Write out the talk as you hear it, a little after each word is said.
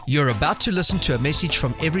You're about to listen to a message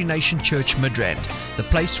from Every Nation Church Midrand, the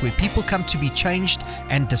place where people come to be changed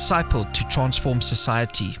and discipled to transform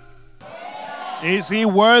society. Is he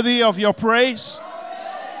worthy of your praise?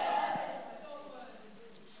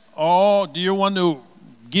 Or do you want to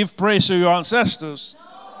give praise to your ancestors?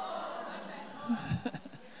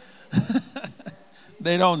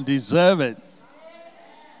 They don't deserve it.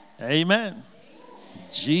 Amen.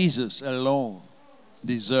 Jesus alone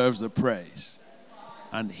deserves the praise.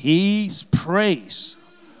 And his praise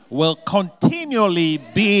will continually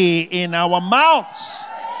be in our mouths.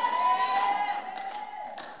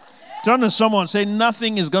 Turn to someone and say,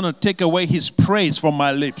 nothing is going to take away his praise from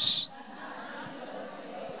my lips.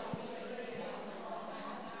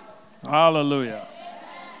 Hallelujah.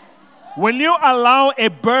 Will you allow a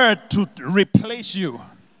bird to replace you,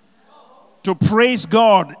 to praise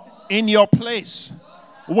God in your place?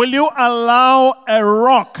 Will you allow a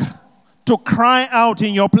rock to cry out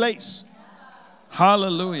in your place?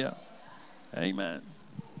 Hallelujah. Amen.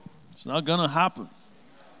 It's not going to happen.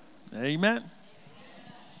 Amen.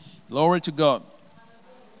 Glory to God.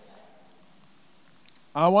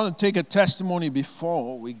 I want to take a testimony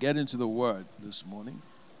before we get into the word this morning.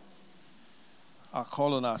 I'll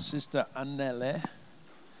call on our sister Annele.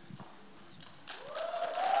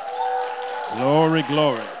 Glory,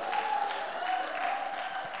 glory.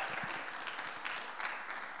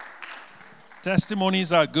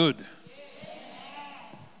 Testimonies are good.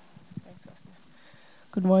 Thanks, Pastor.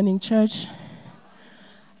 Good morning, church.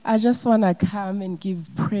 I just want to come and give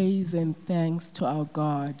praise and thanks to our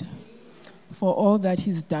God for all that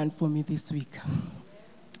he's done for me this week.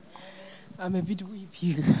 I'm a bit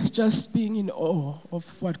weepy, just being in awe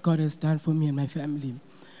of what God has done for me and my family.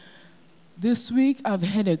 This week, I've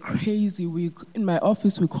had a crazy week. In my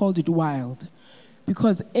office, we called it wild,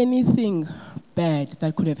 because anything bad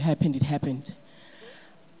that could have happened, it happened.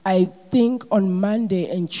 On Monday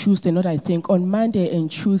and Tuesday,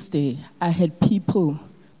 I had people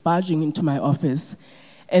barging into my office,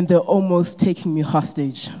 and they're almost taking me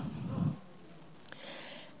hostage.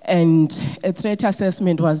 And a threat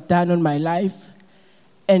assessment was done on my life,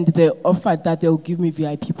 and they offered that they'll give me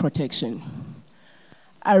VIP protection.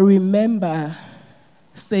 I remember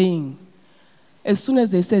saying, as soon as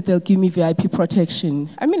they said they'll give me VIP protection,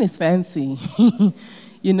 it's fancy.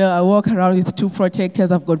 I walk around with 2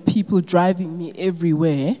 protectors. I've got people driving me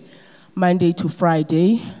everywhere, Monday to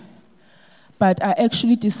Friday. But I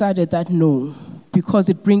actually decided that no, because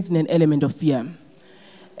it brings in an element of fear.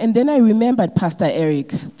 And then I remembered Pastor Eric.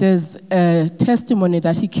 There's a testimony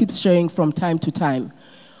that he keeps sharing from time to time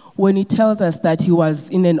when he tells us that he was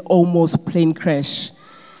in an almost plane crash.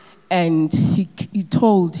 And he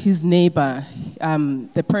told his neighbor,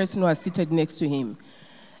 the person who was seated next to him,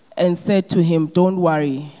 and said to him, "Don't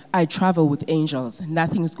worry, I travel with angels.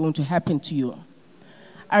 Nothing is going to happen to you."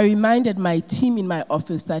 I reminded my team in my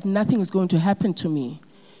office that nothing is going to happen to me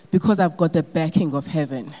because I've got the backing of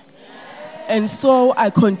heaven. And so I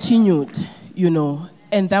continued,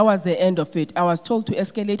 and that was the end of it. I was told to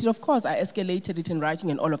escalate it. Of course, I escalated it in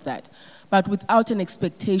writing and all of that, but without an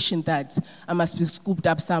expectation that I must be scooped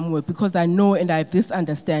up somewhere, because I know and I have this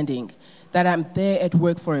understanding that I'm there at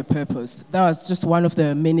work for a purpose. That was just one of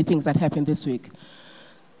the many things that happened this week.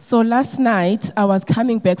 So last night, I was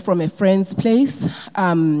coming back from a friend's place.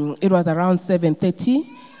 It was around 7:30,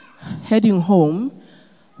 heading home.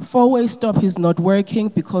 4-way stop is not working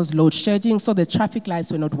because load shedding, so the traffic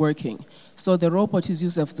lights were not working. So the robot is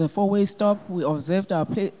used as a 4-way stop. We observed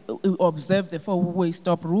the 4-way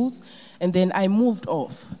stop rules, and then I moved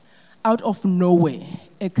off. Out of nowhere,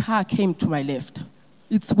 a car came to my left.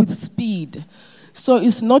 It's with speed. So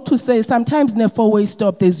it's not to say, sometimes in a 4-way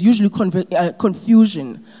stop, there's usually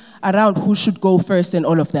confusion around who should go first and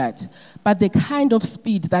all of that. But the kind of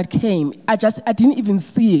speed that came, I didn't even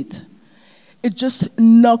see it. It just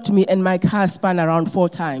knocked me, and my car spun around 4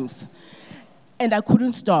 times. And I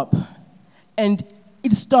couldn't stop. And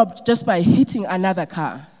it stopped just by hitting another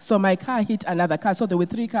car. So my car hit another car. So there were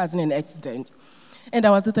 3 cars in an accident. And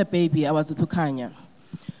I was with a baby. I was with Ukanya.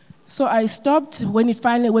 So I stopped. When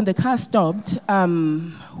the car stopped,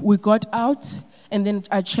 we got out. And then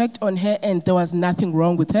I checked on her, and there was nothing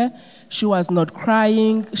wrong with her. She was not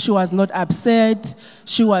crying. She was not upset.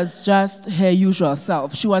 She was just her usual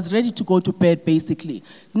self. She was ready to go to bed, basically.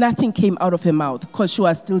 Nothing came out of her mouth because she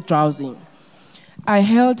was still drowsing. I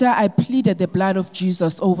held her. I pleaded the blood of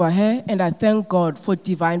Jesus over her, and I thank God for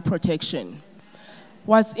divine protection.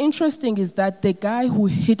 What's interesting is that the guy who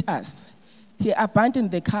hit us, he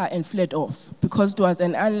abandoned the car and fled off because it was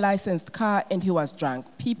an unlicensed car and he was drunk.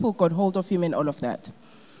 People got hold of him and all of that.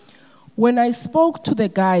 When I spoke to the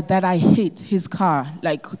guy that I hit his car, whose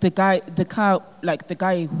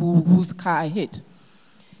car I hit,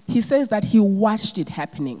 he says that he watched it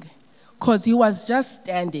happening because he was just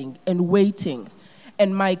standing and waiting,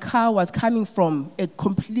 and my car was coming from a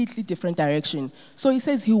completely different direction. So he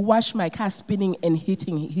says he watched my car spinning and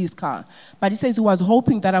hitting his car, but he says he was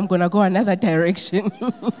hoping that I'm going to go another direction.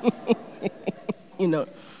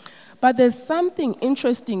 But there's something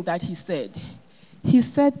interesting that he said. He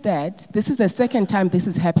said that this is the second time this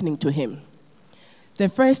is happening to him. The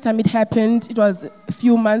first time it happened, it was a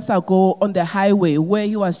few months ago on the highway where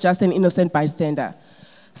he was just an innocent bystander.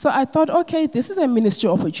 So I thought, okay, this is a ministry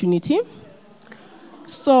opportunity.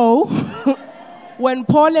 So when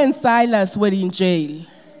Paul and Silas were in jail,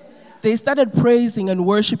 they started praising and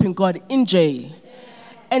worshiping God in jail.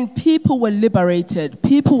 And people were liberated.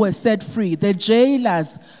 People were set free. The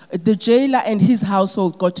jailer and his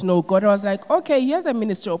household got to know God. I was like, okay, here's a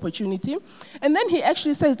ministry opportunity. And then he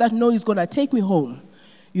actually says that, no, he's going to take me home.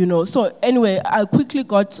 So anyway, I quickly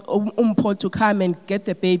got Umpo to come and get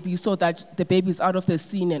the baby so that the baby's out of the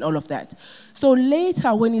scene and all of that. So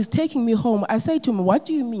later, when he's taking me home, I say to him, what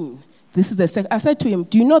do you mean? I said to him,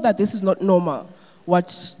 do you know that this is not normal?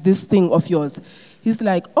 This thing of yours? He's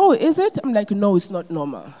like, oh, is it? I'm like, no, it's not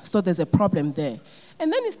normal. So there's a problem there.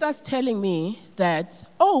 And then he starts telling me that,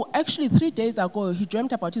 oh, actually 3 days ago, he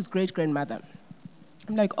dreamt about his great-grandmother.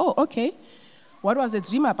 I'm like, oh, okay. What was the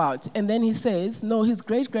dream about? And then he says, no, his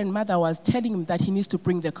great-grandmother was telling him that he needs to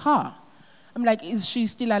bring the car. I'm like, is she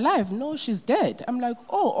still alive? No, she's dead. I'm like,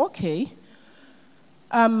 oh, okay.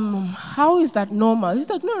 How is that normal? He's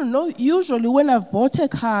like, no. Usually when I've bought a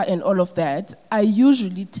car and all of that, I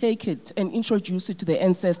usually take it and introduce it to the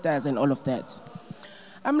ancestors and all of that.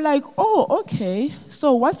 I'm like, oh, okay.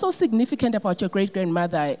 So what's so significant about your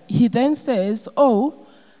great-grandmother? He then says, oh,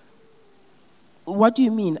 what do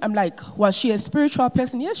you mean? I'm like, was she a spiritual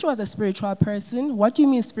person? Yes, she was a spiritual person. What do you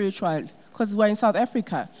mean spiritual? Because we're in South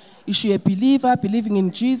Africa. Is she a believer, believing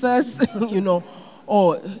in Jesus,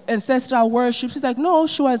 or ancestral worship? She's like, no,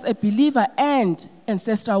 she was a believer and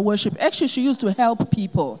ancestral worship. Actually, she used to help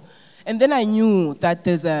people. And then I knew that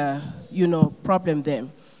there's a, problem there.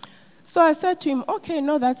 So I said to him, okay,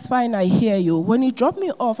 no, that's fine, I hear you. When he dropped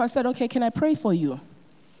me off, I said, okay, can I pray for you?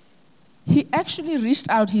 He actually reached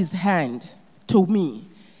out his hand to me.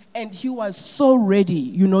 And he was so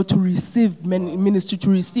ready, to receive ministry, to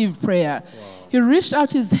receive prayer. Wow. He reached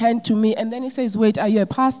out his hand to me, and then he says, wait, are you a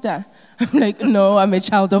pastor? I'm like, no, I'm a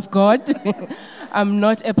child of God. I'm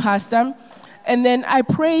not a pastor. And then I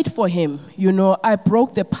prayed for him. I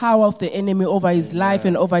broke the power of the enemy over his life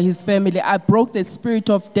and over his family. I broke the spirit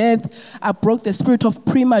of death. I broke the spirit of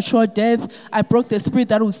premature death. I broke the spirit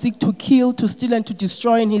that would seek to kill, to steal, and to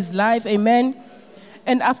destroy in his life. Amen.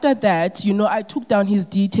 And after that, I took down his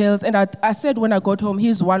details, and I said when I got home,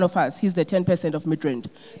 he's one of us. He's the 10% of Midrand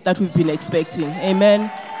that we've been expecting.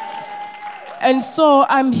 Amen. And so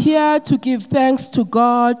I'm here to give thanks to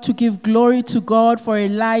God, to give glory to God for a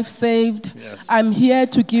life saved. Yes. I'm here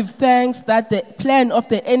to give thanks that the plan of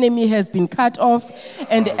the enemy has been cut off.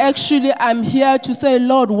 And actually, I'm here to say,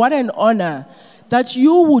 Lord, what an honor that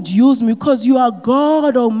you would use me, because you are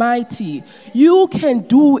God Almighty. You can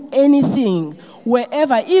do anything.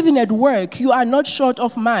 Wherever, even at work, you are not short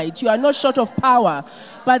of might, you are not short of power,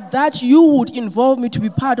 but that you would involve me to be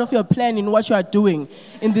part of your plan in what you are doing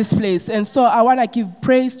in this place. And so I want to give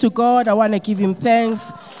praise to God. I want to give him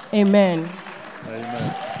thanks. Amen.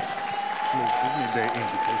 Amen. Please give me the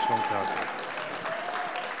invitation card.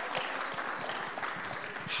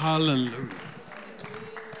 Hallelujah.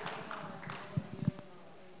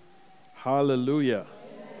 Hallelujah.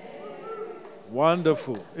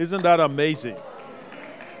 Wonderful. Isn't that amazing?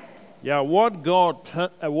 Yeah, what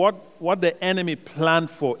the enemy planned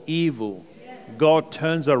for evil, God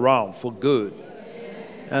turns around for good.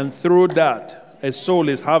 And through that, a soul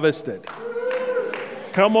is harvested.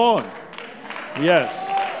 Come on. Yes.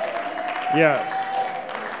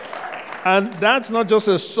 And that's not just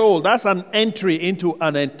a soul, that's an entry into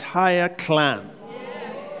an entire clan.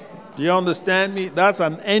 Do you understand me? That's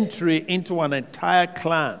an entry into an entire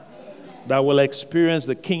clan that will experience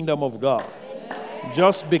the kingdom of God.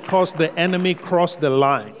 Just because the enemy crossed the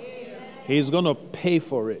line, he's going to pay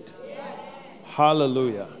for it.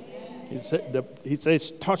 Hallelujah. He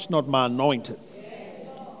says, touch not my anointed.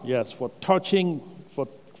 Yes, for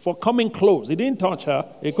coming close. He didn't touch her.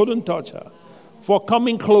 He couldn't touch her. For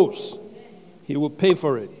coming close, he will pay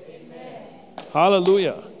for it.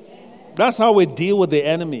 Hallelujah. That's how we deal with the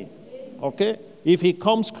enemy. Okay? If he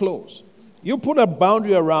comes close, you put a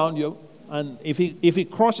boundary around you, and if he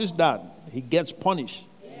crosses that, he gets punished.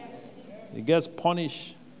 He gets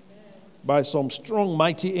punished by some strong,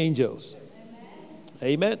 mighty angels.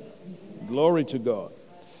 Amen. Glory to God.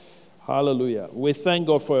 Hallelujah. We thank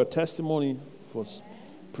God for your testimony, for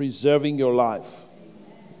preserving your life.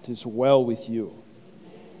 It is well with you.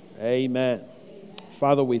 Amen.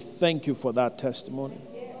 Father, we thank you for that testimony.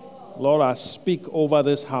 Lord, I speak over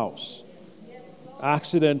this house.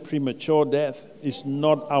 Accident, premature death is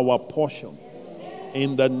not our portion.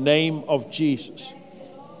 In the name of Jesus.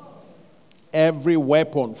 Every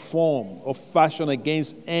weapon formed or fashioned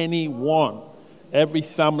against anyone, every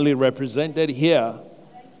family represented here,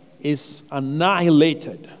 is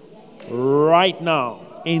annihilated right now.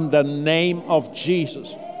 In the name of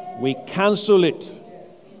Jesus. We cancel it.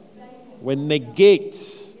 We negate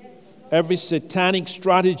every satanic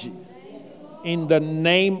strategy in the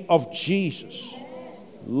name of Jesus.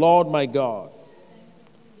 Lord my God.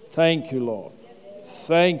 Thank you, Lord.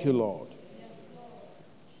 Thank you, Lord.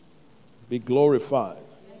 Be glorified.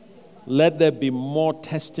 Let there be more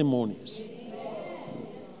testimonies.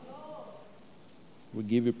 We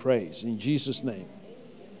give you praise in Jesus' name.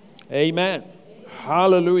 Amen.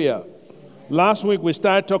 Hallelujah. Last week we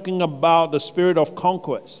started talking about the spirit of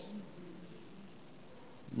conquest.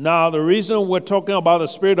 Now, the reason we're talking about the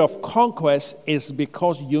spirit of conquest is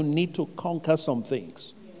because you need to conquer some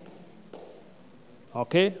things.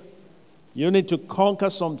 Okay? You need to conquer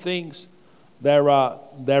some things. There are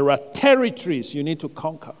territories you need to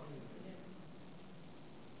conquer.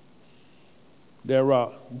 There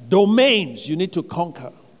are domains you need to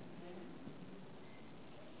conquer.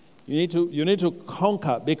 You need to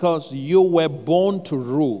conquer because you were born to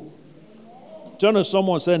rule. Turn to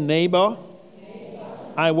someone and say, neighbor,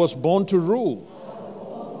 I was born to rule.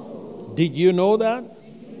 Did you know that?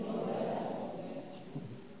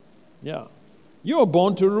 Yeah. You were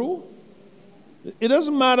born to rule. It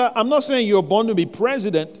doesn't matter. I'm not saying you're born to be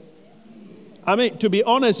president. I mean, to be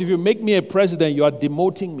honest, if you make me a president, you are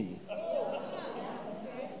demoting me.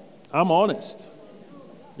 I'm honest.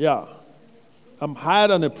 Yeah. I'm higher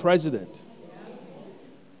than a president.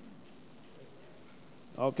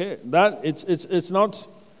 Okay. That it's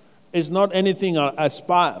not anything I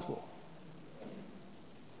aspire for.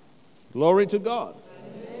 Glory to God.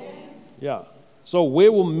 Yeah. So we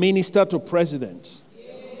will minister to presidents.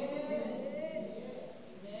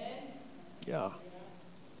 Yeah.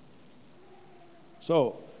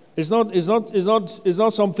 So it's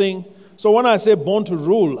not something. So when I say born to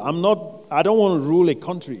rule, I don't want to rule a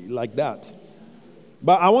country like that.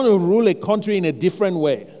 But I want to rule a country in a different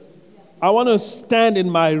way. I want to stand in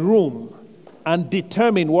my room and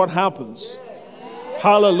determine what happens.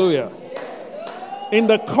 Hallelujah. In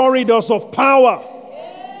the corridors of power.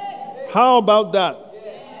 How about that?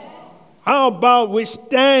 How about we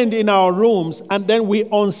stand in our rooms and then we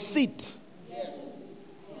unseat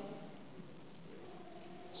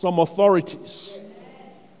some authorities?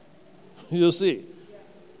 You see.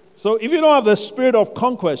 So if you don't have the spirit of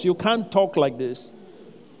conquest, you can't talk like this.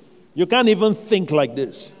 You can't even think like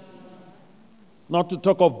this. Not to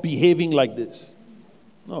talk of behaving like this.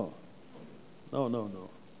 No.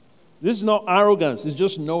 This is not arrogance. It's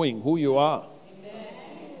just knowing who you are.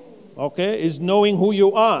 Okay? It's knowing who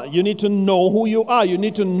you are. You need to know who you are. You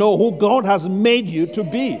need to know who God has made you to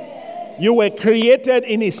be. You were created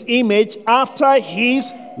in His image after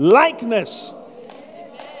His likeness.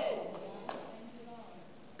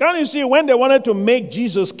 Can't you see, when they wanted to make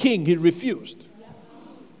Jesus king, He refused.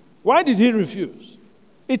 Why did He refuse?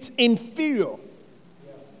 It's inferior.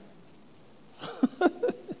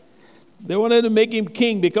 They wanted to make Him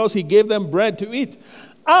king because He gave them bread to eat.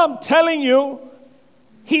 I'm telling you,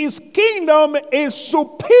 His kingdom is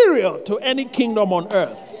superior to any kingdom on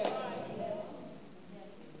earth.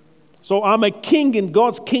 So I'm a king in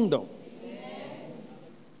God's kingdom.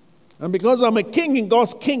 And because I'm a king in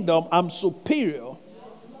God's kingdom, I'm superior.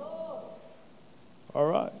 All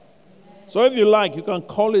right. So if you like, you can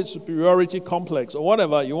call it superiority complex or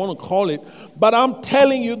whatever you want to call it. But I'm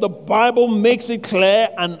telling you, the Bible makes it clear,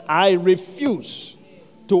 and I refuse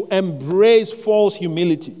to embrace false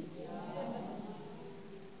humility.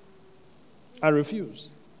 I refuse.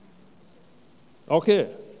 Okay.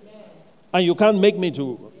 And you can't make me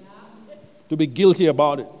to be guilty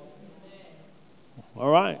about it. All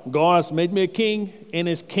right. God has made me a king in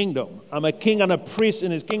His kingdom. I'm a king and a priest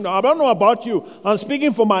in His kingdom. I don't know about you. I'm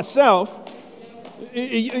speaking for myself.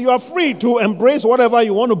 You are free to embrace whatever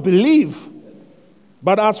you want to believe.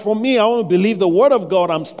 But as for me, I want to believe the Word of God.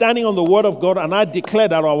 I'm standing on the Word of God, and I declare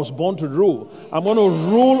that I was born to rule. I'm going to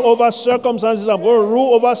rule over circumstances. I'm going to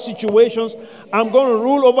rule over situations. I'm going to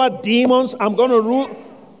rule over demons. I'm going to rule.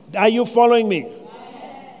 Are you following me?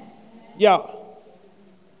 Yeah.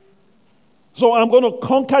 So I'm going to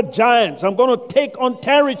conquer giants. I'm going to take on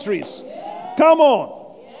territories. Come on.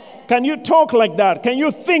 Can you talk like that? Can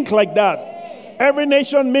you think like that? Every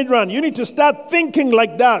nation mid-run, you need to start thinking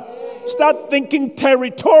like that. Start thinking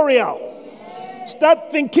territorial.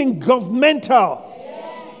 Start thinking governmental.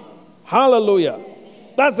 Hallelujah.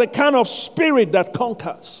 That's the kind of spirit that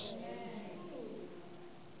conquers.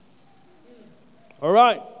 All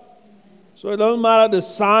right. So it doesn't matter the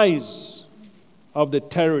size of the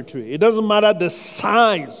territory. It doesn't matter the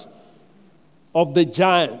size of the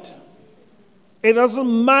giant. It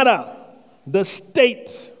doesn't matter the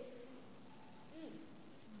state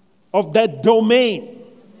of that domain.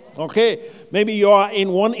 Okay? Maybe you are in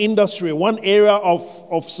one industry, one area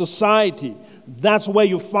of society. That's where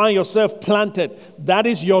you find yourself planted. That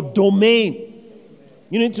is your domain.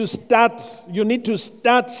 You need to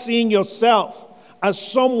start seeing yourself as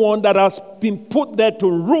someone that has been put there to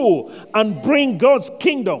rule and bring God's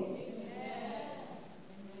kingdom.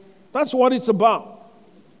 That's what it's about.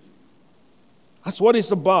 That's what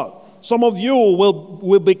it's about. Some of you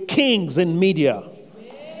will be kings in media.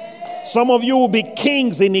 Some of you will be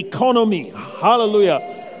kings in economy.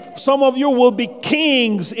 Hallelujah. Some of you will be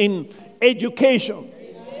kings in education.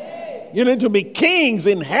 You need to be kings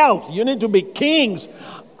in health. You need to be kings.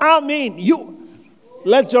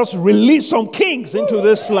 Let's just release some kings into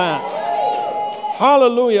this land.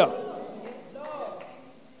 Hallelujah.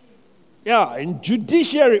 Yeah, in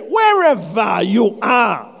judiciary, wherever you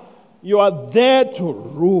are there to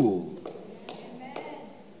rule.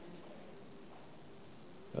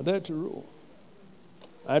 You're there to rule.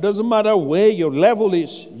 It doesn't matter where your level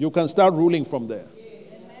is, you can start ruling from there.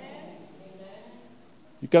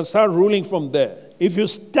 You can start ruling from there. If you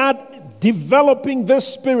start developing this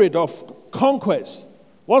spirit of conquest,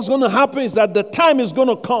 what's going to happen is that the time is going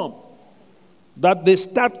to come that they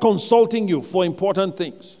start consulting you for important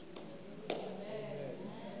things.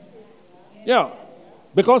 Yeah.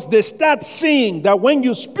 Because they start seeing that when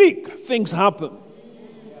you speak, things happen.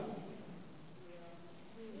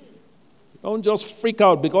 Don't just freak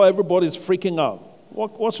out because everybody's freaking out.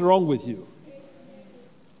 What's wrong with you?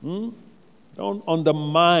 Don't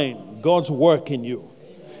undermine God's work in you.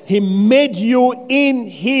 He made you in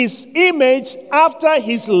His image after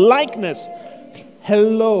His likeness.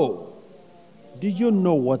 Hello. Do you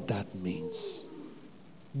know what that means?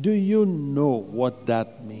 Do you know what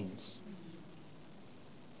that means?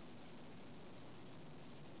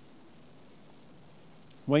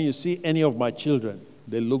 When you see any of my children,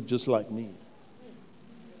 they look just like me.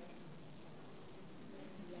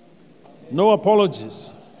 No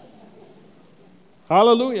apologies.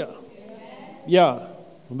 Hallelujah. Yeah.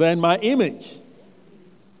 They're in my image.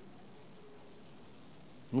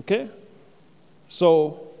 Okay?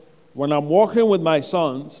 So, when I'm walking with my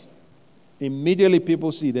sons, immediately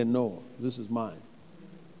people see, they know, this is mine.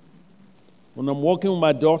 When I'm walking with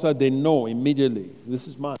my daughter, they know immediately, this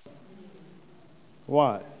is mine.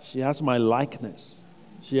 Why? She has my likeness.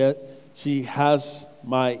 She has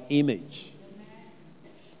my image.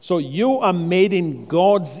 So you are made in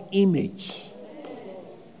God's image.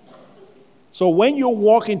 So when you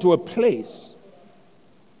walk into a place,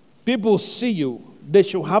 people see you, they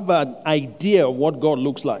should have an idea of what God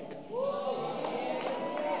looks like.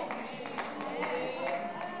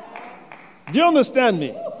 Do you understand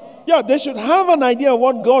me? Yeah, they should have an idea of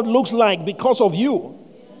what God looks like because of you.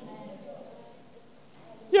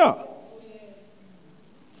 Yeah.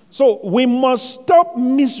 So we must stop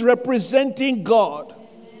misrepresenting God.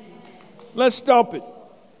 Let's stop it.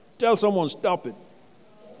 Tell someone, stop it.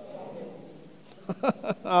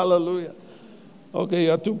 Hallelujah. Okay,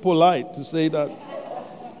 you're too polite to say that.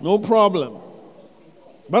 No problem.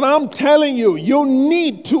 But I'm telling you, you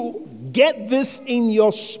need to get this in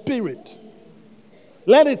your spirit.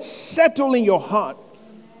 Let it settle in your heart.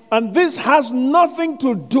 And this has nothing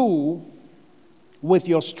to do with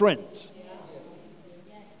your strength.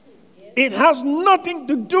 It has nothing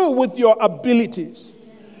to do with your abilities.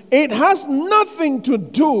 It has nothing to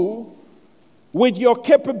do with your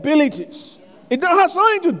capabilities. It has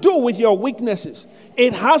nothing to do with your weaknesses.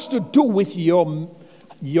 It has to do with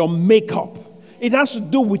your makeup. It has to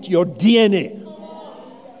do with your DNA.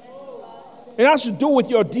 It has to do with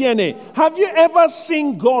your DNA. Have you ever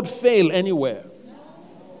seen God fail anywhere?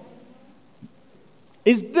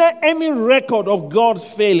 Is there any record of God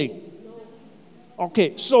failing?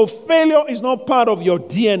 Okay, so failure is not part of your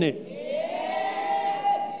DNA.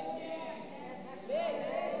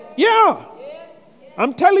 Yeah.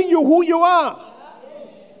 I'm telling you who you are.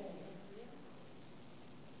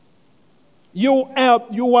 You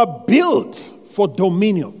are built for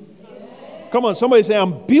dominion. Come on, somebody say,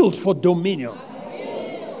 I'm built for dominion.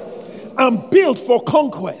 I'm built for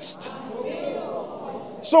conquest.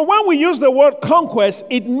 So when we use the word conquest,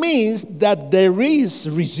 it means that there is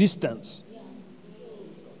resistance.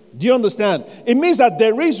 Do you understand? It means that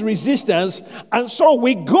there is resistance, and so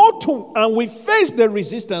we go to and we face the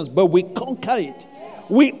resistance, but we conquer it.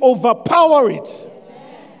 We overpower it.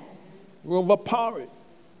 We overpower it.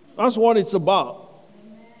 That's what it's about.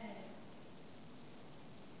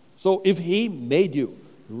 So if he made you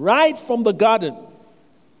right from the garden,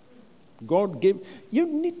 God gave, you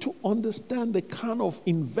need to understand the kind of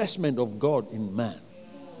investment of God in man.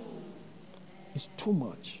 It's too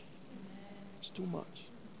much. It's too much.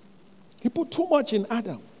 He put too much in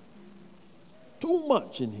Adam. Too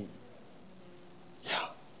much in him. Yeah.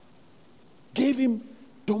 Gave him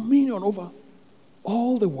dominion over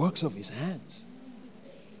all the works of his hands.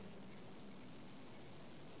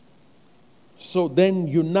 So then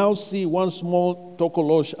you now see one small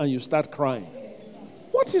tokolosh and you start crying.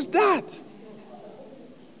 What is that?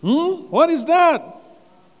 What is that?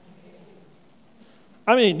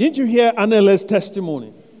 I mean, didn't you hear Annelle's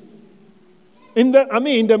testimony? In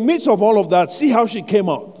the midst of all of that, see how she came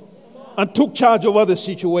out and took charge over the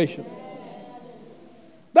situation.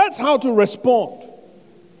 That's how to respond.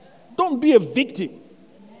 Don't be a victim.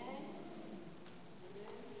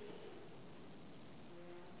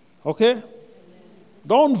 Okay?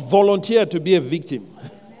 Don't volunteer to be a victim.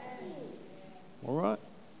 All right?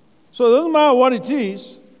 So it doesn't matter what it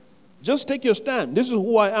is. Just take your stand. This is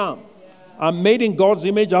who I am. I'm made in God's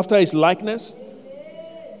image after his likeness.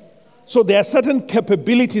 So there are certain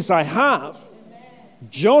capabilities I have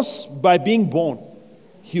just by being born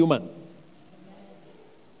human.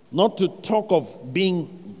 Not to talk of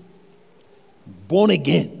being born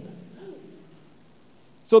again.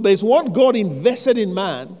 So there's what God invested in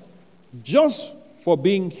man just for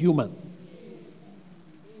being human.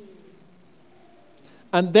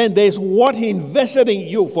 And then there's what he invested in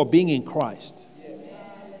you for being in Christ.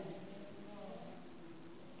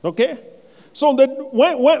 Okay? So that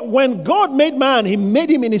when God made man, he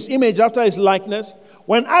made him in his image after his likeness.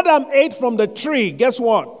 When Adam ate from the tree, guess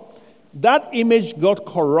what? That image got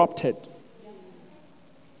corrupted.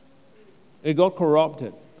 It got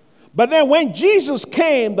corrupted. But then when Jesus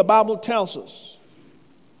came, the Bible tells us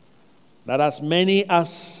that as many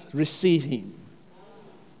as receive him,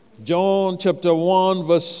 John chapter 1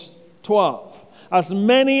 verse 12, as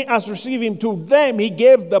many as receive him, to them he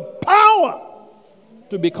gave the power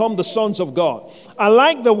to become the sons of God. I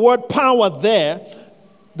like the word power there.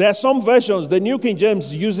 There are some versions, the New King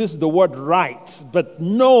James uses the word right, but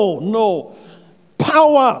no.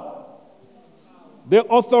 Power. The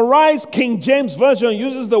Authorized King James Version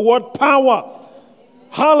uses the word power.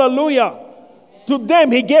 Hallelujah. To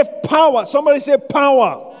them he gave power. Somebody say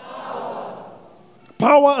power.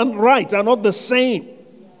 Power and right are not the same.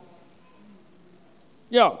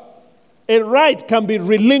 Yeah. A right can be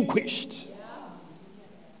relinquished.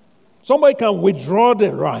 Somebody can withdraw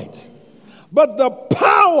the right. But the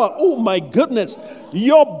power, oh my goodness,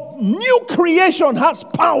 your new creation has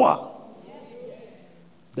power.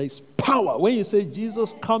 There's power. When you say,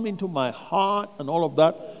 Jesus, come into my heart and all of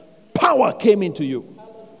that, power came into you.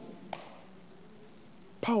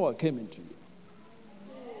 Power came into you.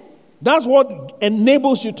 That's what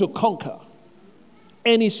enables you to conquer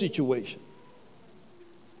any situation.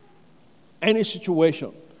 Any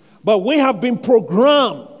situation. But we have been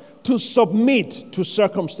programmed to submit to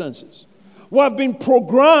circumstances. We have been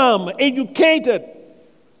programmed, educated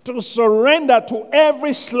to surrender to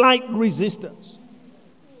every slight resistance.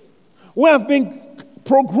 We have been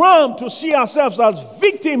programmed to see ourselves as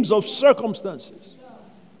victims of circumstances.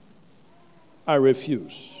 I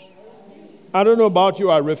refuse. I don't know about you,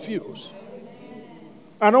 I refuse.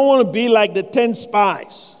 I don't want to be like the 10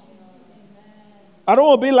 spies. I don't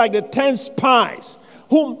want to be like the 10 spies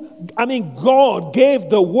God gave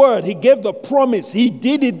the word, he gave the promise, he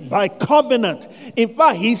did it by covenant. In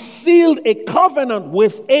fact, he sealed a covenant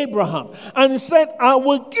with Abraham. And he said, I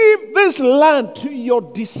will give this land to your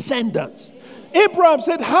descendants. Abraham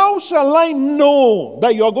said, how shall I know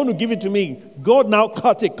that you are going to give it to me? God now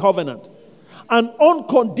cut a covenant. An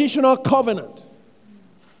unconditional covenant.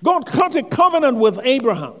 God cut a covenant with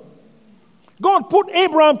Abraham. God put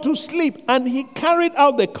Abraham to sleep and he carried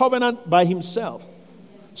out the covenant by himself.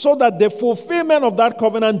 So that the fulfillment of that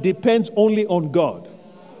covenant depends only on God,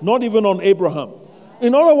 not even on Abraham.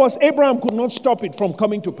 In other words, Abraham could not stop it from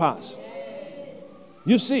coming to pass.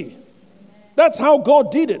 You see, that's how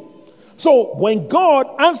God did it. So when God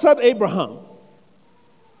answered Abraham,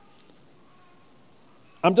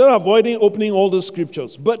 I'm just avoiding opening all the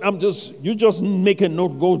scriptures, but you just make a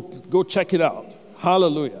note, go check it out.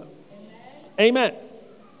 Hallelujah. Amen.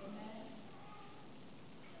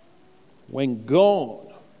 When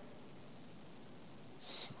God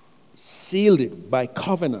sealed it by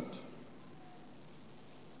covenant,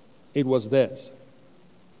 it was theirs.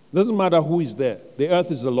 Doesn't matter who is there. The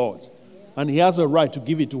earth is the Lord's. And he has a right to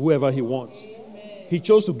give it to whoever he wants. He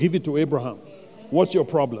chose to give it to Abraham. What's your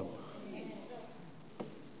problem?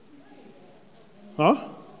 Huh?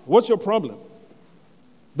 What's your problem?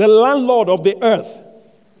 The landlord of the earth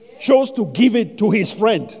chose to give it to his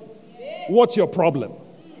friend. What's your problem?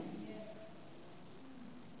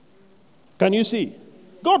 Can you see?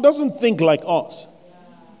 God doesn't think like us.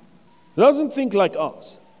 He doesn't think like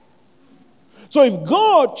us. So if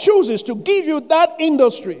God chooses to give you that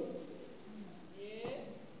industry,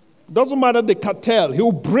 doesn't matter the cartel, he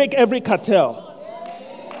will break every cartel.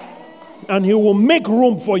 And he will make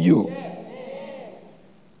room for you.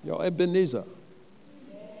 Your Ebenezer.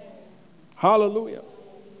 Hallelujah.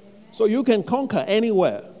 So you can conquer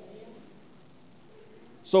anywhere.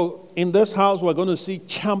 So in this house, we're going to see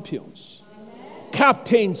champions,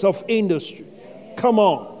 captains of industry. Come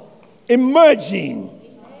on. Emerging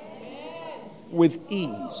with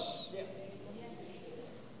ease.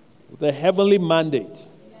 With a heavenly mandate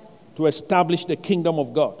to establish the kingdom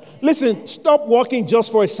of God. Listen, stop working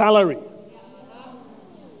just for a salary.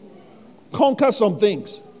 Conquer some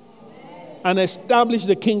things and establish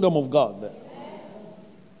the kingdom of God there.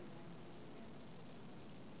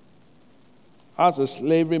 As a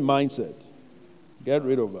slavery mindset, get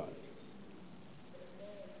rid of that.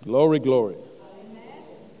 Glory, glory.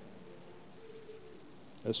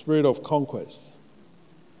 A spirit of conquest.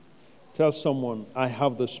 Tell someone, I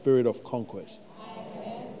have the spirit of conquest.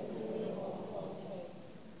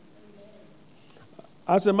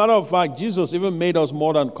 As a matter of fact, Jesus even made us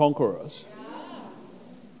more than conquerors.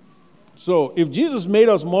 So if Jesus made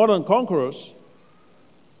us more than conquerors,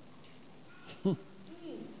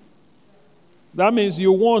 that means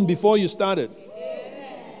you won before you started.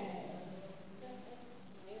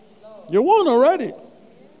 You won already.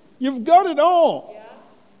 You've got it all.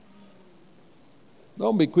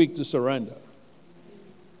 Don't be quick to surrender.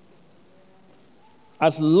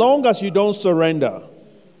 As long as you don't surrender,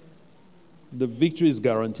 the victory is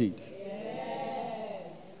guaranteed.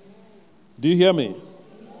 Do you hear me?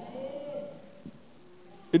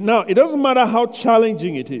 Now, it doesn't matter how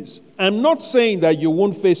challenging it is. I'm not saying that you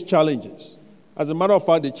won't face challenges. As a matter of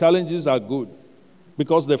fact, the challenges are good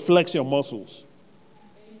because they flex your muscles.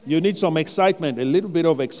 You need some excitement, a little bit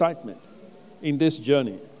of excitement in this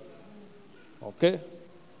journey. Okay?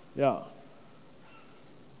 Yeah.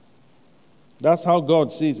 That's how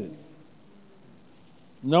God sees it.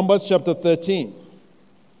 Numbers chapter 13.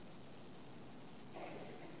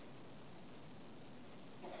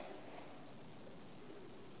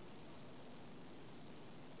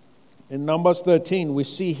 In Numbers 13, we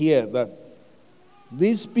see here that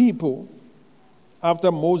these people,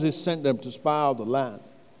 after Moses sent them to spy out the land,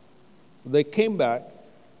 they came back,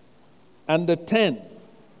 and the 10,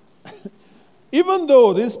 even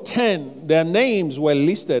though these 10, their names were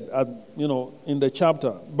listed in the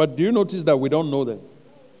chapter, but do you notice that we don't know them?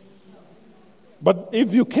 But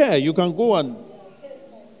if you care, you can go and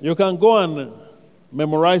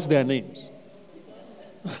memorize their names.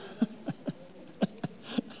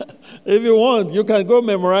 If you want, you can go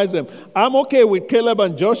memorize them. I'm okay with Caleb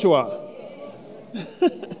and Joshua.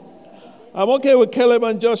 I'm okay with Caleb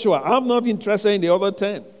and Joshua. I'm not interested in the other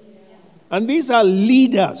 10. And these are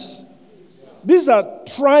leaders. These are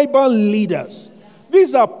tribal leaders.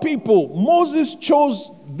 These are people. Moses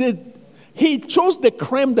chose the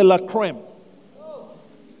creme de la creme.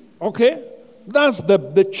 Okay? That's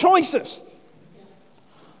the choicest.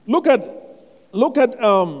 Look at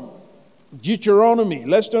Deuteronomy.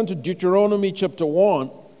 Let's turn to Deuteronomy chapter 1.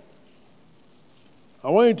 I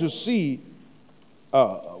want you to see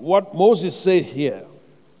what Moses said here.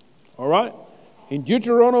 All right? In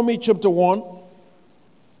Deuteronomy chapter 1,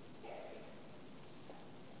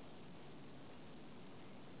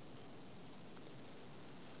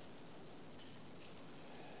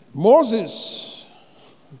 Moses,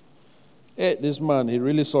 this man, he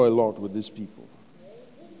really saw a lot with these people.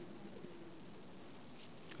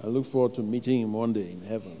 I look forward to meeting him one day in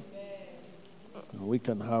heaven. And we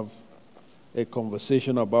can have a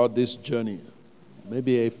conversation about this journey.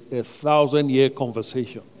 Maybe a 1,000-year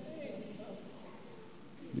conversation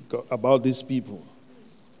about these people.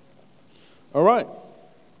 All right.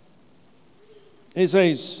 He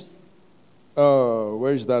says,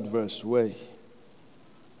 where is that verse? Where,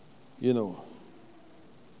 he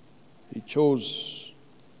chose.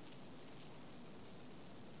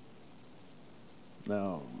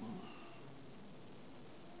 Now,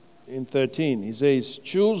 in 13, he says,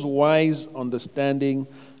 choose wise understanding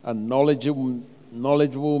and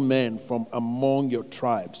knowledgeable men from among your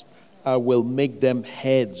tribes. I will make them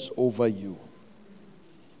heads over you.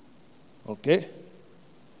 Okay?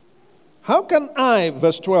 How can I,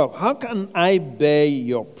 verse 12, how can I bear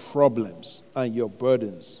your problems and your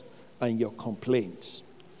burdens and your complaints?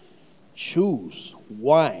 Choose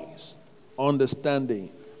wise,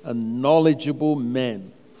 understanding, and knowledgeable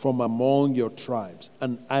men from among your tribes,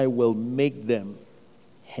 and I will make them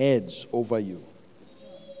heads over you.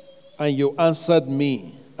 And you answered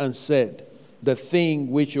me and said, the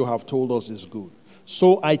thing which you have told us is good.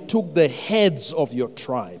 So I took the heads of your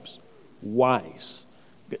tribes, wise.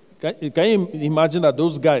 Can you imagine that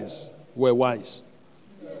those guys were wise?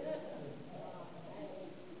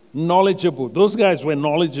 Knowledgeable. Those guys were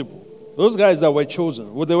knowledgeable. Those guys that were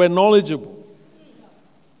chosen, they were knowledgeable.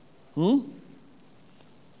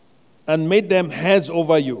 And made them heads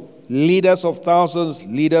over you. Leaders of thousands,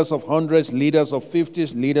 leaders of hundreds, leaders of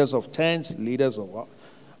 50s, leaders of tens, leaders of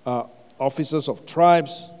officers of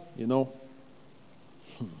tribes,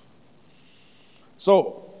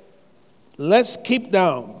 So, let's keep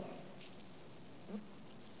down.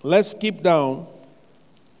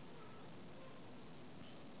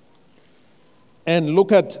 And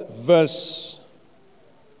look at verse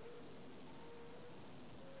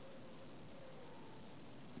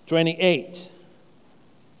 28.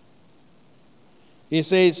 He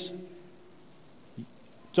says,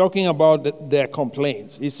 talking about their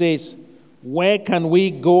complaints, he says, where can we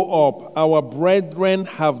go up? Our brethren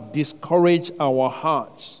have discouraged our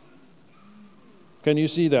hearts. Can you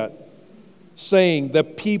see that? Saying, the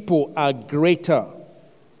people are greater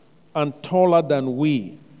and taller than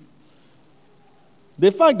we.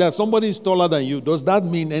 The fact that somebody is taller than you, does that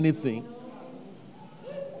mean anything?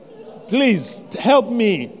 Please, help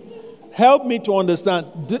me. Help me to understand.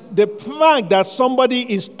 The fact that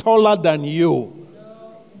somebody is taller than you.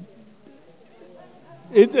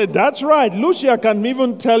 That's right. Lucia can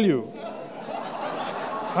even tell you.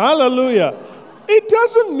 Hallelujah. It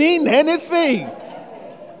doesn't mean anything.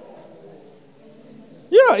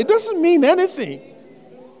 Yeah, it doesn't mean anything.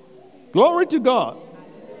 Glory to God.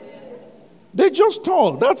 They're just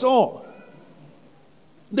tall. That's all.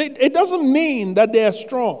 It doesn't mean that they are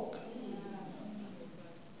strong.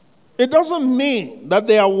 It doesn't mean that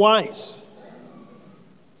they are wise.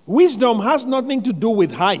 Wisdom has nothing to do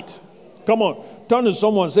with height. Come on, turn to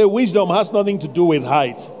someone and say, wisdom has nothing to do with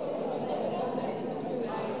height.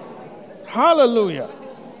 Hallelujah.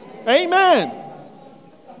 Amen.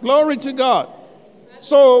 Glory to God.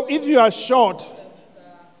 So if you are short,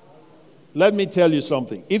 let me tell you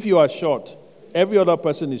something. If you are short, every other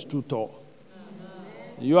person is too tall.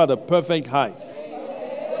 You are the perfect height.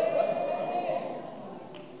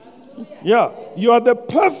 Yeah, you are the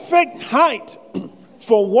perfect height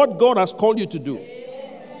for what God has called you to do.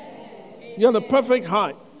 You are the perfect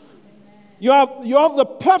height. You have the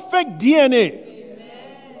perfect DNA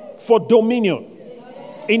for dominion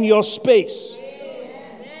in your space.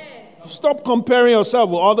 Stop comparing yourself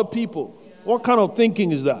with other people. What kind of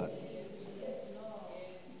thinking is that?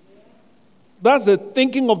 That's the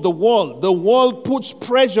thinking of the world. The world puts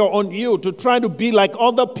pressure on you to try to be like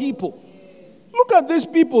other people. Look at these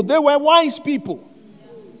people. They were wise people.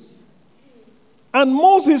 And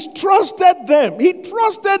Moses trusted them. He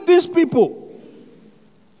trusted these people.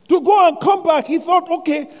 To go and come back, he thought,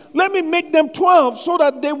 okay, let me make them 12 so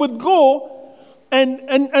that they would go and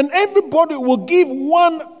everybody will give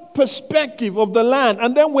one perspective of the land,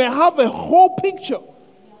 and then we have a whole picture.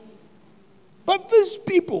 But these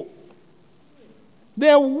people,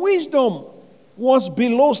 their wisdom was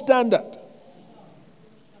below standard.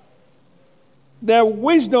 Their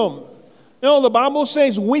wisdom, the Bible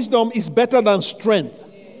says wisdom is better than strength.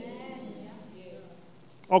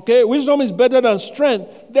 Okay, wisdom is better than strength.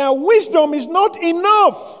 Their wisdom is not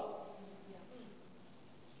enough.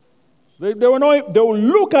 They will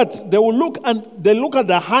look at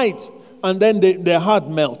the height, and then their heart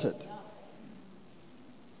melted.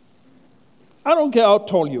 I don't care how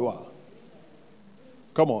tall you are.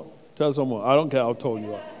 Come on, tell someone, I don't care how tall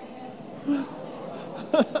you are.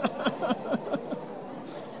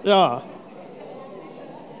 Yeah.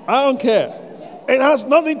 I don't care. It has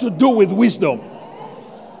nothing to do with wisdom.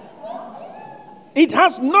 It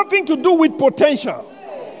has nothing to do with potential.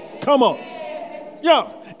 Come on.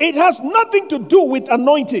 Yeah. It has nothing to do with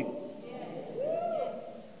anointing.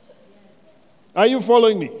 Are you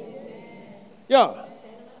following me? Yeah.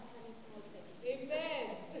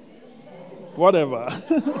 Whatever.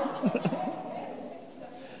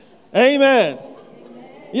 Amen.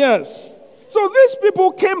 Yes. So these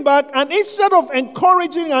people came back, and instead of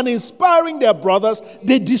encouraging and inspiring their brothers,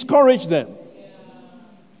 they discouraged them.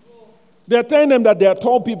 They're telling them that there are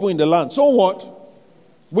tall people in the land. So what?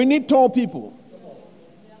 We need tall people.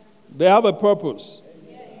 They have a purpose.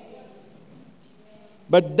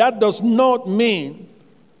 But that does not mean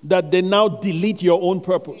that they now delete your own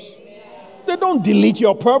purpose. They don't delete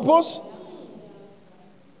your purpose.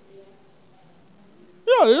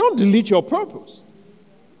 Yeah, they don't delete your purpose.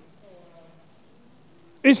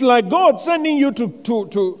 It's like God sending you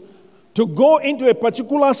to go into a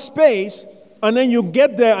particular space, and then you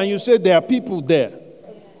get there and you say there are people there.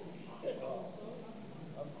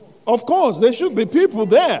 Of course, there should be people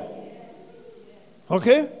there.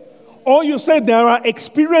 Okay? Or you say there are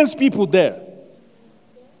experienced people there.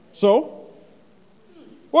 So,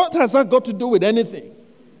 what has that got to do with anything?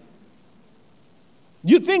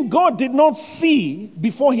 You think God did not see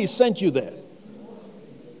before he sent you there?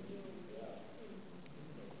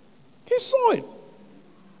 He saw it.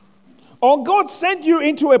 Or God sent you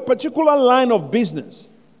into a particular line of business,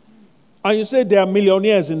 and you say there are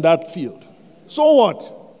millionaires in that field. So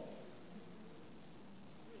what?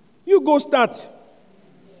 You go start.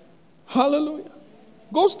 Hallelujah.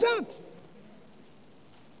 Go start.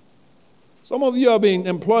 Some of you have been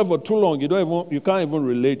employed for too long. You can't even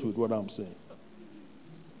relate with what I'm saying.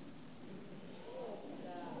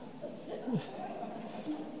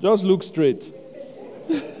 Just look straight.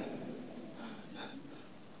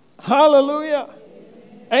 Hallelujah.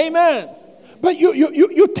 Amen. But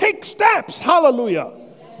you take steps. Hallelujah.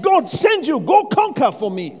 God sends you. Go conquer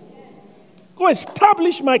for me. Go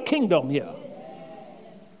establish my kingdom here.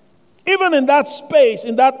 Even in that space,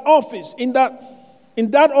 in that office, in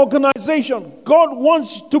that organization, God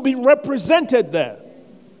wants to be represented there.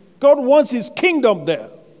 God wants his kingdom there.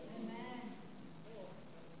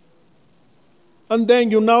 And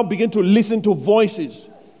then you now begin to listen to voices.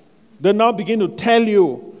 They now begin to tell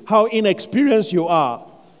you how inexperienced you are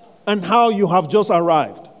and how you have just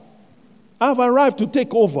arrived. I've arrived to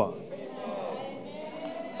take over.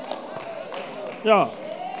 Yeah.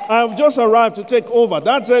 I have just arrived to take over.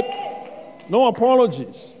 That's it. No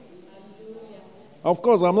apologies. Of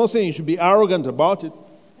course, I'm not saying you should be arrogant about it.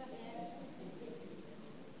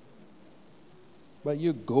 But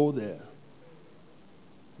you go there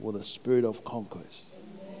with a spirit of conquest.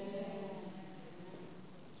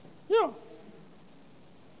 Yeah.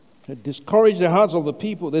 They discourage the hearts of the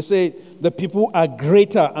people. They say the people are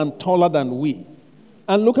greater and taller than we.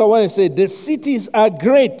 And look at what they say. The cities are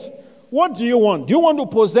great. What do you want? Do you want to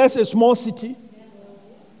possess a small city?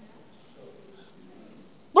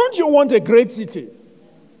 Don't you want a great city?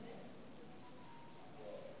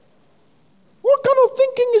 What kind of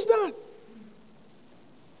thinking is that?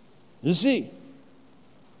 You see,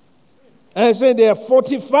 and I say they are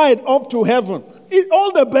fortified up to heaven.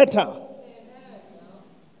 All the better.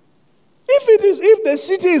 If the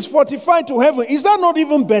city is fortified to heaven, is that not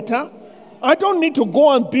even better? I don't need to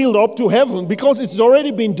go and build up to heaven because it's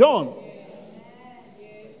already been done.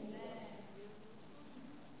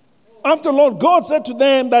 After Lord, God said to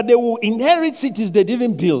them that they will inherit cities they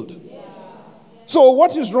didn't build. So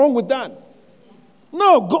what is wrong with that?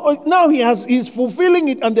 Now he's fulfilling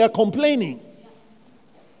it and they're complaining.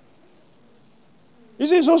 You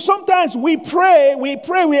see, so sometimes we pray,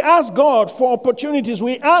 we ask God for opportunities,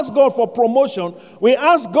 we ask God for promotion, we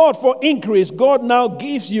ask God for increase. God now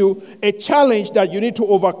gives you a challenge that you need to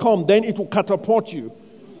overcome, then it will catapult you,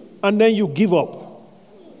 and then you give up.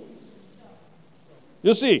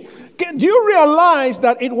 You see, do you realize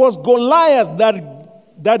that it was Goliath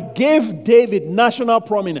that gave David national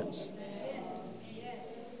prominence?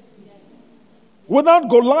 Without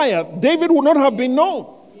Goliath, David would not have been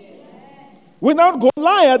known. Without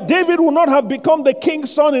Goliath, David would not have become the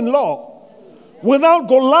king's son-in-law. Without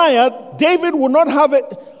Goliath, David would not have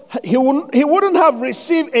he wouldn't have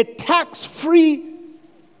received a tax-free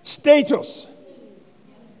status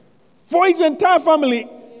for his entire family.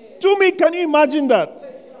 To me, can you imagine that?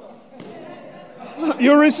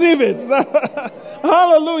 You receive it.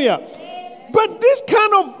 Hallelujah. But this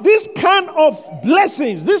kind of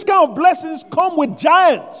blessings come with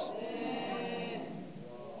giants.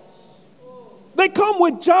 They come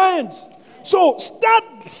with giants. So start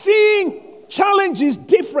seeing challenges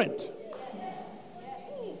different.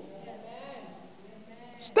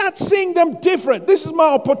 Start seeing them different. This is my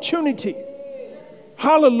opportunity.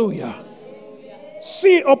 Hallelujah.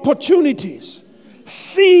 See opportunities.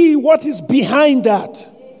 See what is behind that.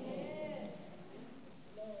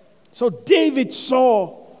 So David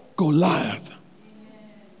saw Goliath.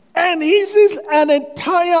 And he sees an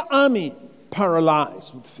entire army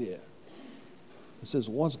paralyzed with fear. He says,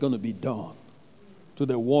 what's going to be done to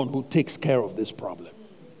the one who takes care of this problem?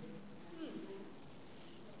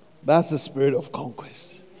 That's the spirit of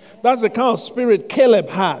conquest. That's the kind of spirit Caleb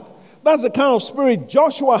had. That's the kind of spirit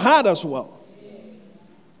Joshua had as well.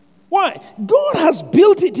 Why? God has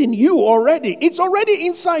built it in you already. It's already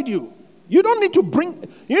inside you. You don't need to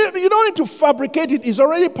you don't need to fabricate it. It's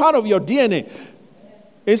already part of your DNA.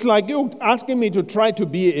 It's like you asking me to try to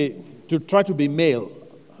be male.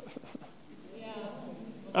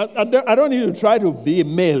 I don't need to try to be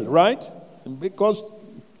male, right? Because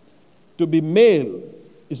to be male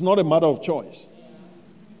is not a matter of choice.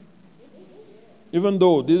 Even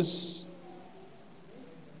though this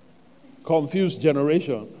confused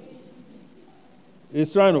generation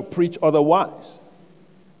is trying to preach otherwise.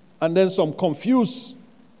 And then some confused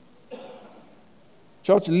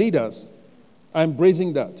church leaders are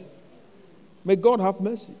embracing that. May God have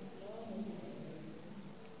mercy.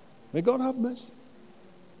 May God have mercy.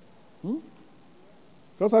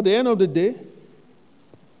 Because at the end of the day,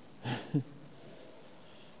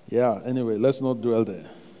 anyway, let's not dwell there.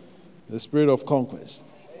 The spirit of conquest.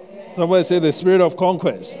 Somebody say the spirit of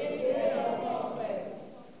conquest.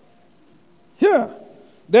 Yeah.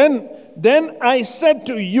 Then I said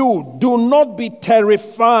to you, do not be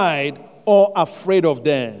terrified or afraid of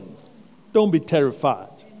them. Don't be terrified.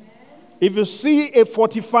 If you see a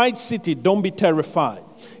fortified city, don't be terrified.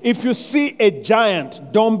 If you see a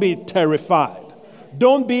giant, don't be terrified.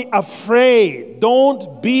 Don't be afraid.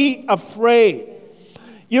 Don't be afraid.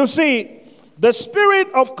 You see, the spirit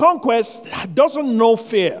of conquest doesn't know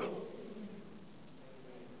fear.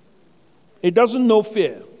 It doesn't know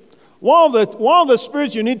fear. One of the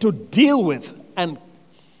spirits you need to deal with and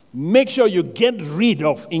make sure you get rid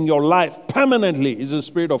of in your life permanently is the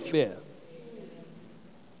spirit of fear.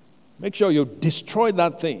 Make sure you destroy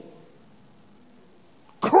that thing.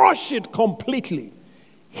 Crush it completely.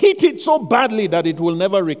 Hit it so badly that it will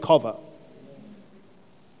never recover.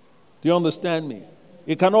 Do you understand me?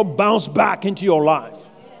 It cannot bounce back into your life.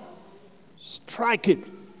 Strike it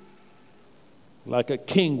like a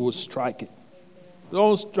king would strike it.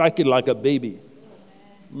 Don't strike it like a baby.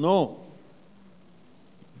 No.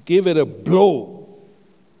 Give it a blow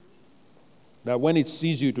that when it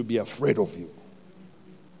sees you, to be afraid of you.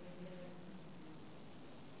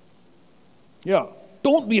 Yeah.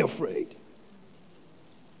 Don't be afraid.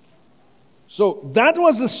 So that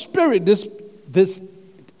was the spirit.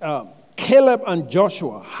 Caleb and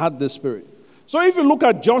Joshua had the spirit. So if you look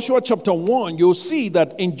at Joshua chapter 1, you'll see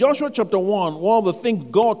that in Joshua chapter 1, one of the things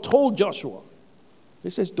God told Joshua, he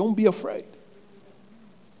says, don't be afraid.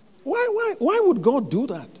 Why would God do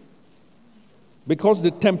that? Because the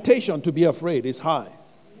temptation to be afraid is high.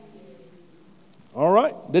 All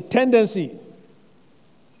right? The tendency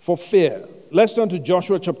for fear. Let's turn to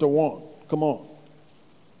Joshua chapter 1. Come on.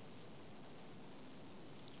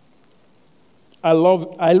 I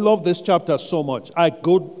love this chapter so much. I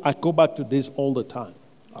go back to this all the time.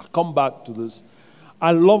 I come back to this.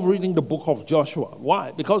 I love reading the book of Joshua.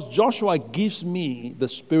 Why? Because Joshua gives me the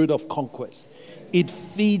spirit of conquest. It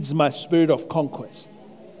feeds my spirit of conquest.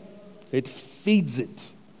 It feeds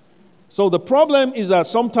it. So the problem is that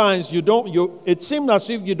sometimes it seems as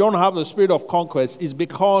if you don't have the spirit of conquest is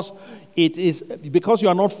because you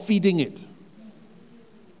are not feeding it.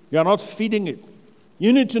 You are not feeding it.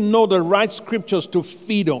 You need to know the right scriptures to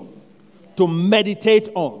feed on, to meditate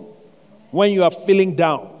on when you are feeling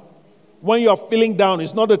down. When you are feeling down,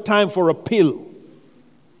 it's not a time for a pill.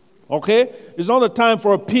 Okay? It's not a time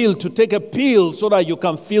for a pill to take a pill so that you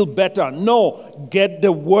can feel better. No, get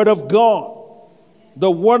the Word of God. The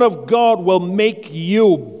Word of God will make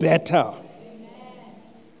you better.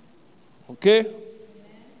 Okay?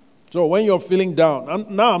 So when you're feeling down,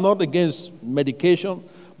 I'm not against medication,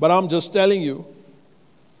 but I'm just telling you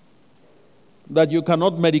that you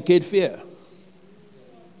cannot medicate fear.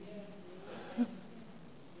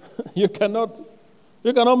 You cannot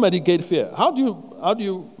medicate fear. How do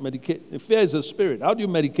you medicate? If fear is a spirit, how do you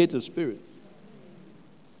medicate a spirit?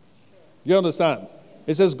 You understand?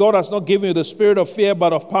 It says God has not given you the spirit of fear,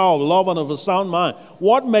 but of power, of love, and of a sound mind.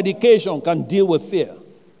 What medication can deal with fear?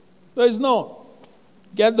 There is none.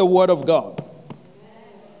 Get the Word of God.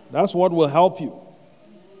 That's what will help you.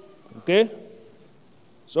 Okay?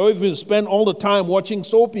 So if you spend all the time watching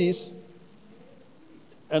soapies,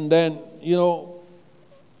 and then,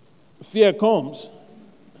 fear comes,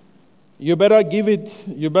 you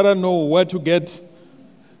better know where to get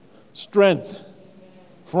strength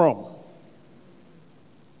from.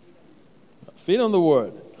 Feed on the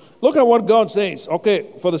Word. Look at what God says.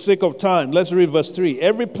 Okay, for the sake of time, let's read verse 3.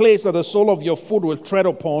 Every place that the sole of your foot will tread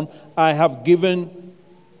upon, I have given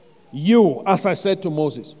you, as I said to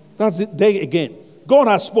Moses. That's it there again. God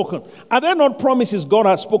has spoken. Are there not promises God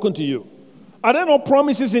has spoken to you? Are there not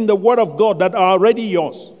promises in the Word of God that are already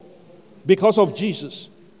yours? because of Jesus.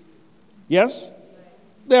 Yes?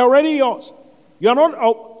 They're already yours.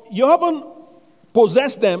 You haven't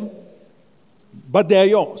possessed them, but they're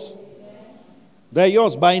yours. They're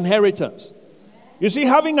yours by inheritance. You see,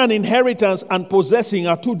 having an inheritance and possessing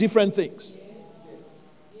are two different things.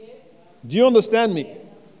 Do you understand me?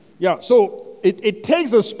 Yeah, so it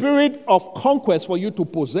takes a spirit of conquest for you to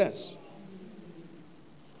possess.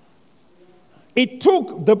 It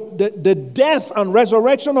took the death and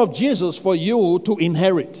resurrection of Jesus for you to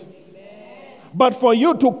inherit. But for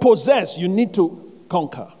you to possess, you need to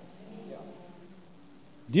conquer.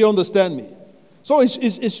 Do you understand me? So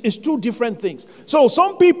it's two different things. So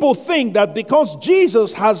some people think that because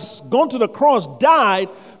Jesus has gone to the cross, died,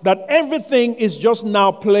 that everything is just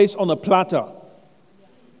now placed on a platter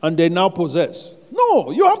and they now possess. No,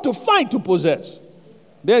 you have to fight to possess.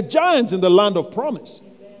 There are giants in the land of promise.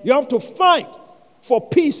 You have to fight for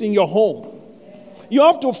peace in your home. You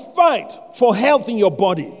have to fight for health in your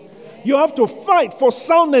body. You have to fight for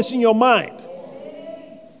soundness in your mind.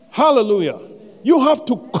 Hallelujah. You have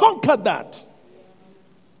to conquer that.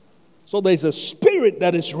 So there's a spirit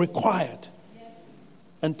that is required.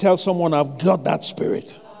 And tell someone, I've got that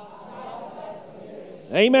spirit.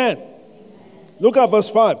 Amen. Look at verse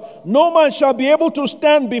 5. No man shall be able to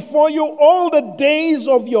stand before you all the days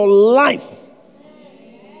of your life.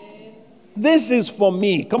 This is for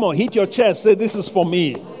me. Come on, hit your chest. Say, this is for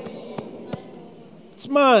me. It's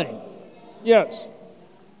mine. Yes.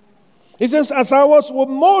 He says, as I was with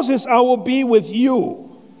Moses, I will be with you.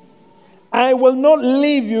 I will not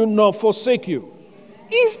leave you nor forsake you.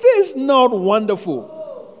 Is this not wonderful?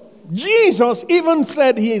 Jesus even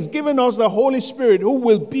said he is giving us the Holy Spirit who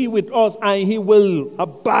will be with us and he will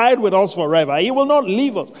abide with us forever. He will not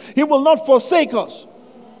leave us. He will not forsake us.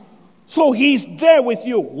 So he's there with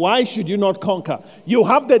you. Why should you not conquer? You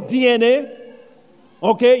have the DNA.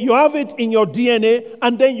 Okay, you have it in your DNA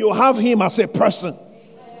and then you have him as a person.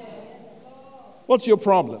 What's your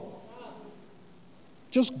problem?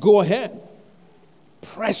 Just go ahead.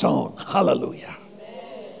 Press on. Hallelujah.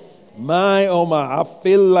 My, oh my, I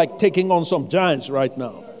feel like taking on some giants right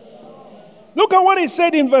now. Look at what he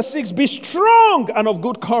said in verse 6. Be strong and of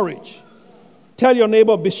good courage. Tell your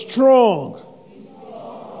neighbor, be strong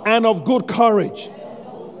and of good courage.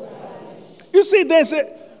 You see,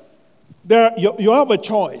 you have a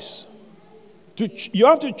choice. You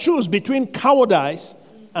have to choose between cowardice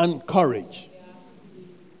and courage.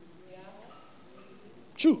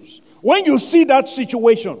 Choose. When you see that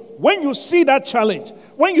situation, when you see that challenge,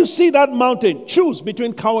 when you see that mountain, choose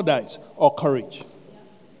between cowardice or courage.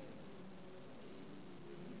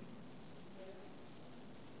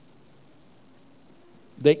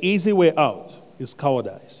 The easy way out is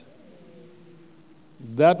cowardice.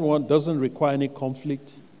 That one doesn't require any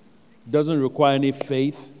conflict, doesn't require any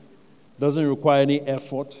faith, doesn't require any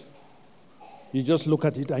effort. You just look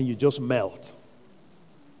at it and you just melt.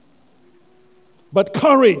 But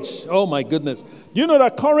courage, oh my goodness. You know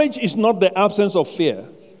that courage is not the absence of fear.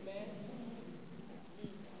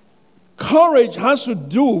 Courage has to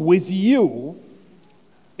do with you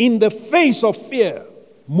in the face of fear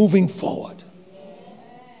moving forward.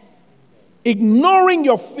 Ignoring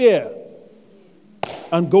your fear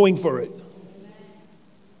and going for it.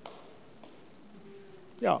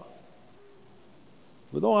 Yeah.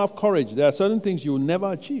 We don't have courage. There are certain things you will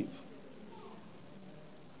never achieve.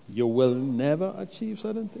 You will never achieve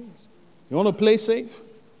certain things. You want to play safe?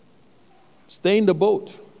 Stay in the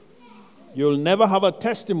boat. You'll never have a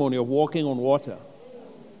testimony of walking on water.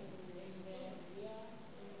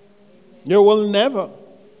 You will never.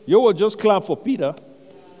 You will just clap for Peter.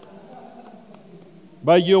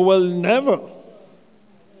 But you will never.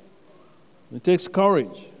 It takes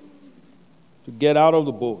courage to get out of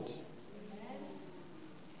the boat.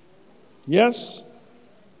 Yes?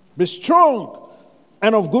 Be strong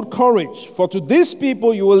and of good courage, for to these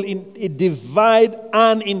people you will divide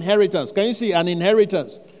an inheritance. Can you see an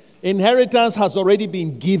inheritance? Inheritance has already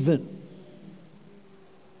been given.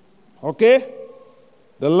 Okay?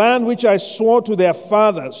 The land which I swore to their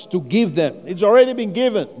fathers to give them, it's already been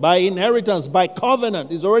given by inheritance, by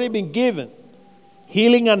covenant, it's already been given.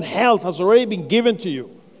 Healing and health has already been given to you.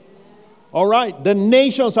 All right? The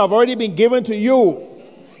nations have already been given to you.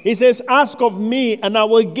 He says, ask of me and I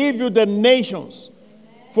will give you the nations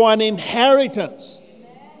for an inheritance.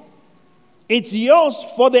 It's yours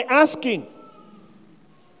for the asking.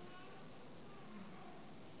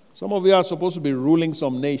 Some of you are supposed to be ruling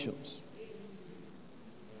some nations.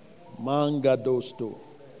 Mangadosto.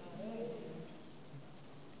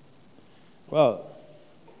 Well,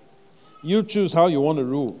 you choose how you want to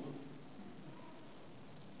rule.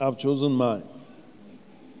 I've chosen mine.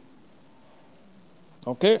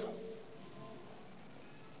 Okay?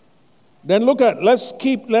 Then let's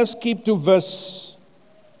keep to verse,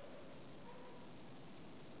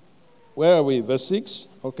 where are we? Verse 6?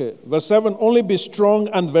 Okay. Verse 7, only be strong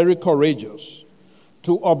and very courageous,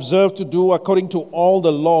 to observe to do according to all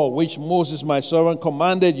the law which Moses my servant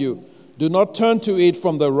commanded you. Do not turn to it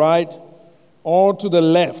from the right or to the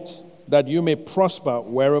left, that you may prosper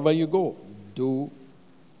wherever you go. Do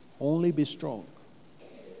only be strong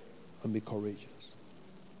and be courageous.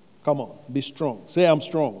 Come on, be strong. Say, I'm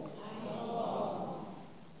strong.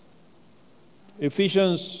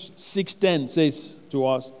 Ephesians 6:10 says to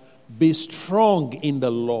us, be strong in the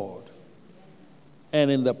Lord and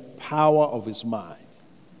in the power of his might.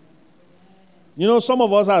 You know, some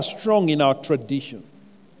of us are strong in our tradition.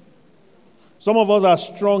 Some of us are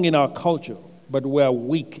strong in our culture, but we are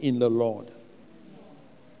weak in the Lord.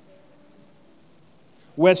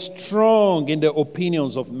 We're strong in the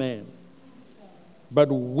opinions of men, but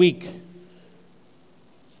weak.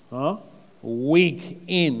 Weak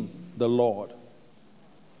in the Lord.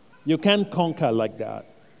 You can't conquer like that.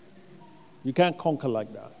 You can't conquer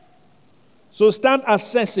like that. So start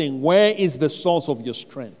assessing, where is the source of your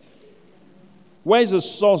strength? Where is the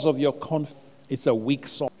source of your confidence? It's a weak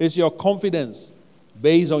source. It's your confidence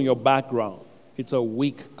based on your background. It's a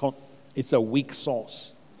weak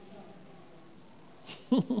source.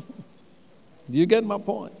 Do you get my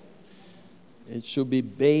point? It should be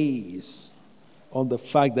based on the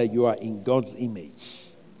fact that you are in God's image,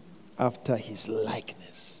 after his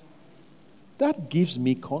likeness. That gives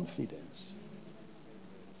me confidence.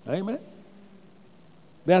 Amen.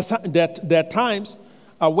 There are times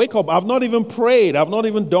I wake up, I've not even prayed, I've not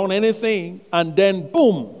even done anything, and then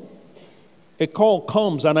boom, a call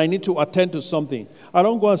comes and I need to attend to something. I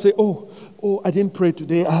don't go and say, oh, I didn't pray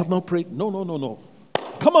today, I have not prayed. No.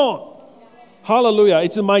 Come on. Hallelujah.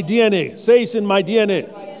 It's in my DNA. Say it's in my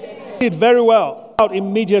DNA. It very well. Out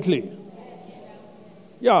immediately.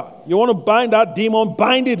 Yeah, you want to bind that demon,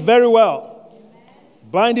 bind it very well.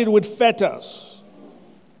 Bind it with fetters.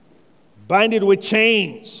 Bind it with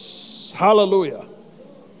chains. Hallelujah.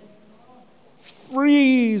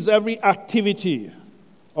 Freeze every activity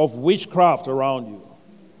of witchcraft around you.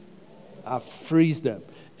 I freeze them.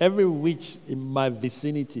 Every witch in my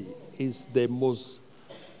vicinity is the most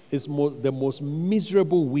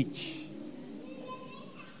miserable witch.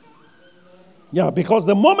 Yeah, because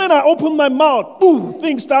the moment I open my mouth, boom,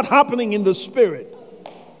 things start happening in the spirit.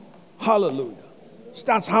 Hallelujah.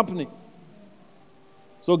 Starts happening.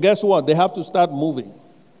 So guess what? They have to start moving.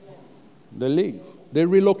 They leave. They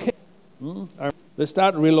relocate. They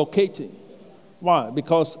start relocating. Why?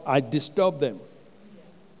 Because I disturbed them.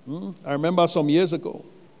 I remember some years ago.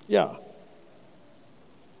 Yeah.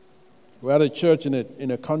 We had a church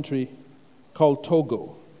in a country called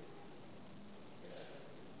Togo.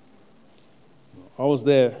 I was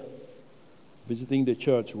there visiting the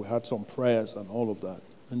church. We had some prayers and all of that.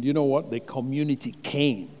 And you know what? The community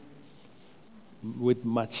came with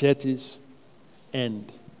machetes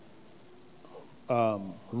and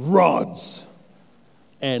rods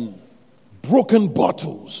and broken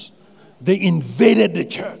bottles. They invaded the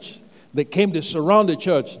church. They came to surround the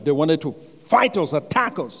church. They wanted to fight us,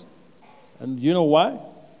 attack us. And you know why?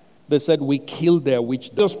 They said, we killed their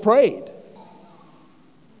witch. They just prayed.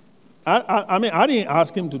 I mean, I didn't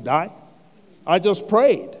ask him to die. I just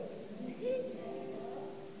prayed.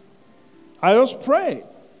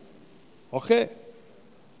 Okay?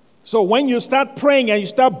 So when you start praying and you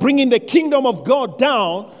start bringing the kingdom of God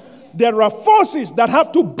down, there are forces that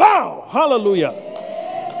have to bow. Hallelujah.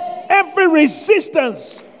 Every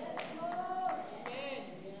resistance.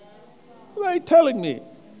 What are you telling me?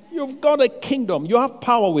 You've got a kingdom. You have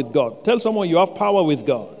power with God. Tell someone you have power with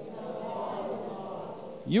God.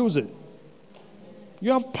 Use it.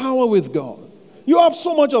 You have power with God. You have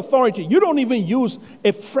so much authority. You don't even use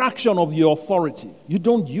a fraction of your authority. You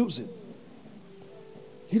don't use it.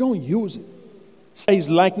 You don't use it. His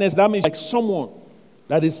likeness, that means like someone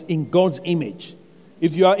that is in God's image.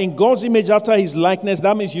 If you are in God's image after his likeness,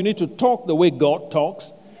 that means you need to talk the way God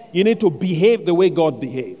talks. You need to behave the way God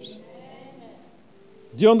behaves.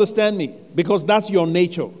 Do you understand me? Because that's your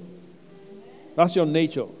nature. That's your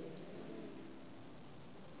nature.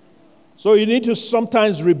 So you need to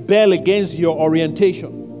sometimes rebel against your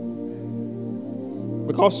orientation.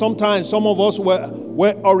 Because sometimes some of us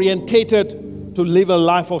were orientated to live a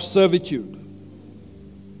life of servitude.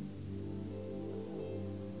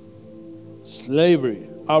 Slavery.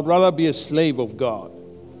 I would rather be a slave of God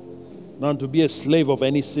than to be a slave of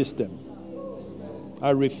any system.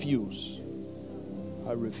 I refuse.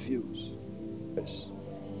 Yes.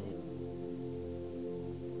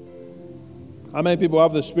 How many people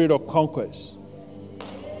have the spirit of conquest?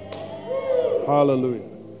 Hallelujah.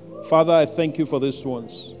 Father, I thank you for these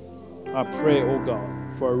ones. I pray, oh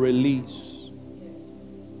God, for a release.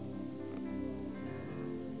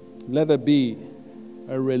 Let there be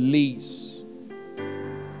a release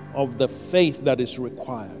of the faith that is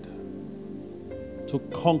required to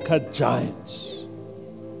conquer giants.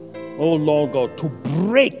 Oh Lord God, to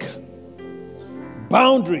break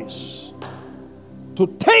boundaries, to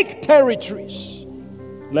take territories.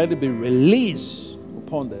 Let it be released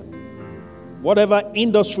upon them. Whatever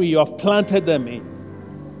industry you have planted them in,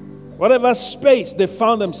 whatever space they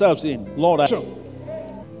found themselves in, Lord,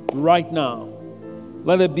 right now,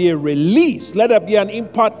 let there be a release. Let there be an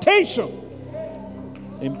impartation.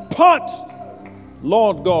 Impart,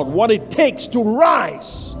 Lord God, what it takes to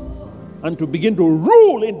rise and to begin to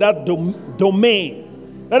rule in that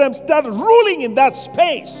domain. Let them start ruling in that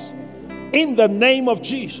space in the name of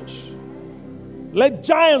Jesus. Let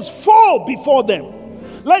giants fall before them.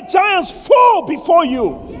 Let giants fall before you.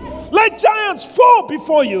 Let giants fall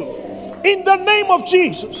before you in the name of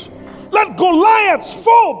Jesus. Let Goliaths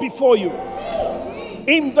fall before you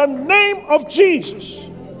in the name of Jesus.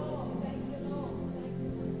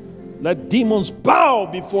 Let demons bow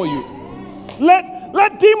before you.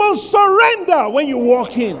 Let demons surrender when you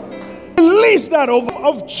walk in. Release that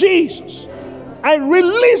of Jesus. I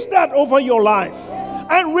release that over your life.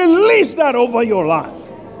 I release that over your life.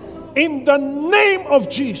 In the name of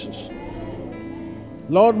Jesus.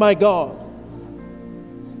 Lord my God.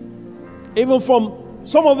 Even from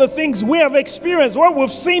some of the things we have experienced, where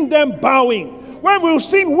we've seen them bowing, where we've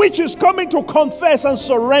seen witches coming to confess and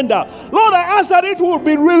surrender. Lord, I ask that it will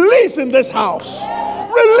be released in this house.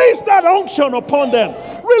 Release that unction upon them.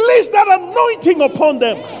 Release that anointing upon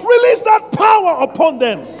them. Release that power upon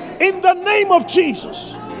them. In the name of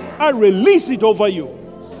Jesus, I release it over you.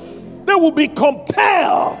 They will be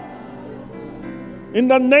compelled in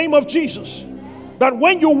the name of Jesus, that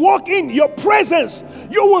when you walk in your presence,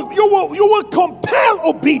 you will compel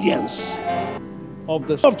obedience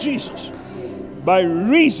of Jesus. By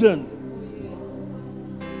reason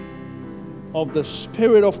of the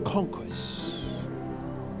spirit of conquest,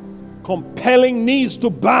 compelling knees to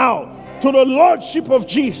bow to the lordship of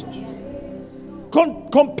Jesus,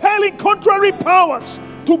 compelling contrary powers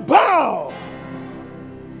to bow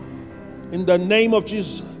in the name of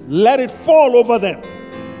Jesus. Let it fall over them.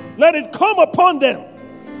 Let it come upon them.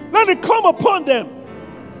 Let it come upon them.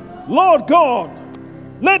 Lord God,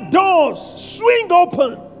 let doors swing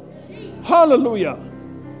open. Hallelujah.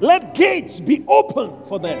 Let gates be open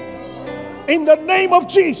for them. In the name of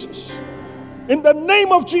Jesus. In the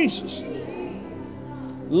name of Jesus.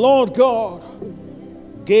 Lord God,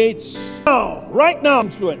 gates now, right now,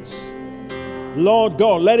 influence. Lord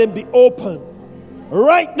God, let it be open.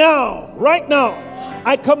 Right now, right now.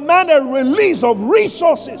 I command a release of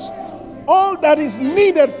resources. All that is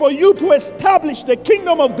needed for you to establish the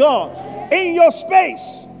kingdom of God in your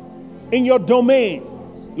space, in your domain.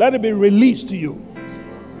 Let it be released to you.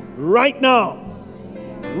 Right now.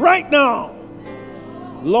 Right now.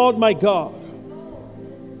 Lord my God,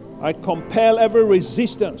 I compel every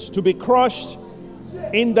resistance to be crushed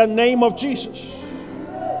in the name of Jesus.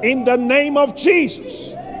 In the name of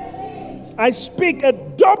Jesus. I speak a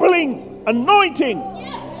doubling anointing,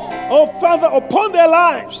 oh Father, upon their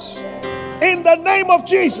lives. In the name of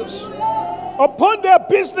Jesus. Upon their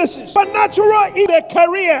businesses, supernatural in their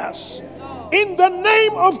careers. In the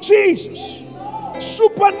name of Jesus.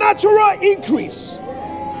 Supernatural increase.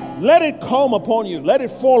 Let it come upon you. Let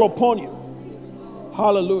it fall upon you.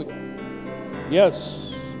 Hallelujah.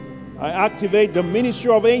 Yes. I activate the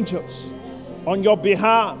ministry of angels on your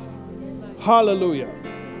behalf. Hallelujah.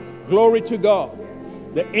 Glory to God.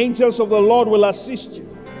 The angels of the Lord will assist you.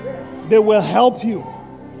 They will help you.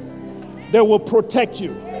 They will protect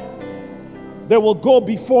you. They will go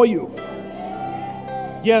before you.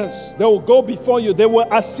 Yes, they will go before you. They will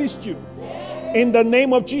assist you. In the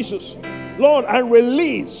name of Jesus. Lord, I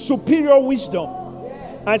release superior wisdom.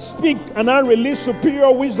 I speak and I release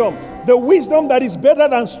superior wisdom. The wisdom that is better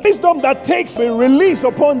than wisdom that takes a release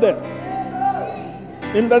upon them.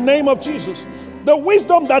 In the name of Jesus. The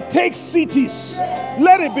wisdom that takes cities.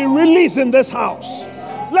 Let it be released in this house.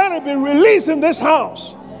 Let it be released in this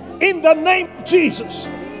house. In the name of Jesus.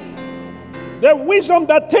 The wisdom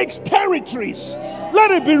that takes territories. Let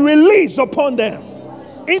it be released upon them.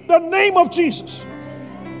 In the name of Jesus.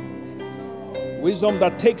 Wisdom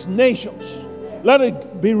that takes nations. Let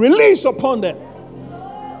it be released upon them.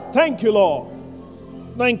 Thank you, Lord.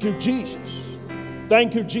 Thank you, Jesus.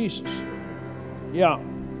 Thank you, Jesus. Yeah.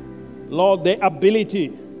 Lord, the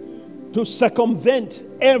ability to circumvent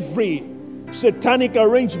every satanic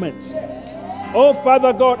arrangement. Oh,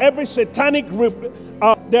 Father God, every satanic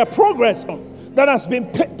their progress that has been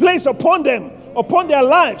placed upon them, upon their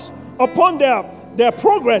lives, upon their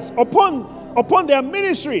progress, upon their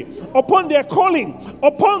ministry, upon their calling,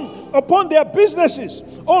 upon their businesses,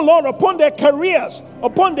 oh Lord, upon their careers,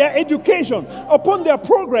 upon their education, upon their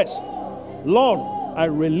progress. Lord, I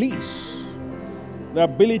release the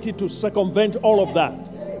ability to circumvent all of that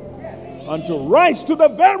and to rise to the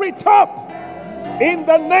very top in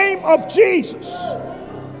the name of Jesus.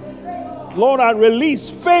 Lord, I release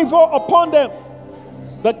favor upon them,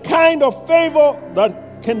 the kind of favor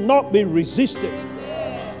that cannot be resisted.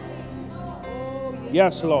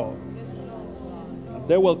 Yes, Lord.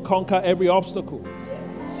 They will conquer every obstacle.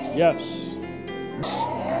 Yes.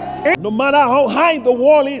 No matter how high the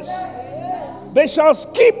wall is, they shall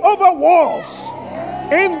skip over walls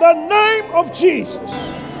in the name of Jesus.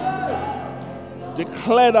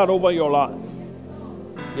 Declare that over your life.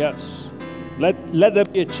 Yes. Let there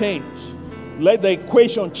be a change. Let the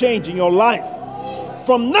equation change in your life.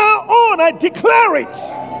 From now on, I declare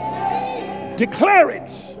it. Declare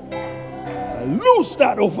it. I loose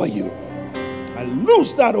that over you. I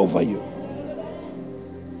loose that over you.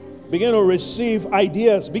 Begin to receive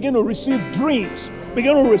ideas. Begin to receive dreams.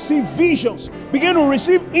 Begin to receive visions. Begin to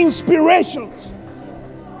receive inspirations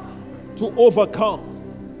to overcome.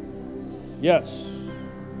 Yes.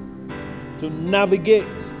 To navigate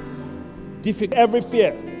every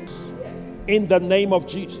fear in the name of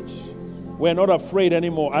Jesus. We're not afraid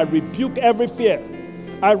anymore. I rebuke every fear.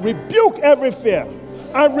 I rebuke every fear.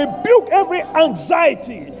 I rebuke every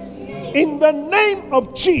anxiety in the name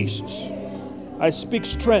of Jesus. I speak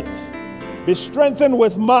strength. Be strengthened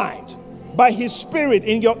with might by His Spirit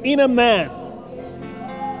in your inner man.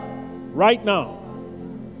 Right now.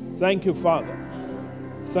 Thank you, Father.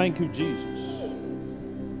 Thank you, Jesus.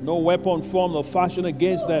 No weapon formed or fashioned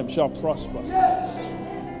against them shall prosper.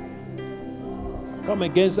 Come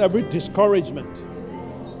against every discouragement.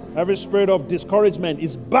 Every spirit of discouragement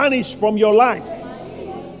is banished from your life.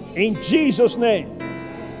 In Jesus' name.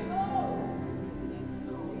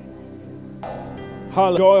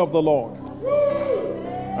 Hallelujah. Joy of the Lord.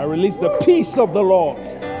 I release the peace of the Lord.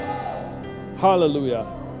 Hallelujah.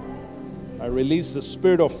 I release the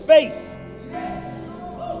spirit of faith.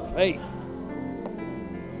 Faith.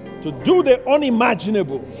 To do the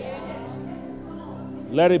unimaginable.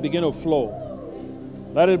 Let it begin to flow.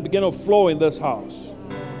 Let it begin to flow in this house.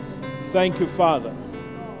 Thank you, Father.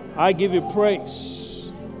 I give you praise.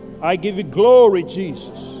 I give you glory,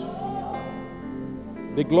 Jesus.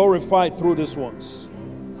 Be glorified through these ones.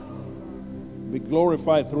 Be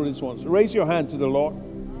glorified through these ones. Raise your hand to the Lord.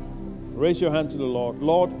 Raise your hand to the Lord.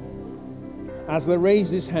 Lord, as they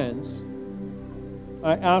raise these hands,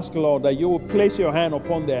 I ask, Lord, that you will place your hand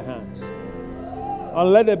upon their hands.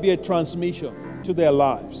 And let there be a transmission to their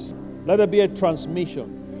lives. Let there be a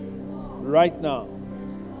transmission right now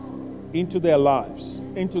into their lives,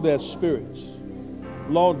 into their spirits.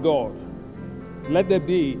 Lord God, let there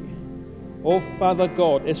be, oh Father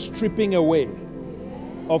God, a stripping away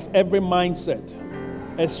of every mindset,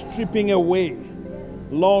 a stripping away,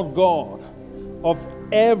 Lord God, of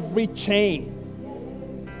every chain.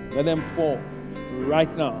 Let them fall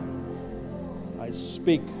right now. I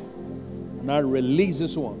speak and I release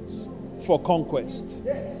these ones for conquest.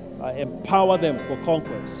 I empower them for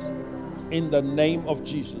conquest in the name of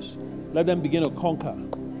Jesus. Let them begin to conquer.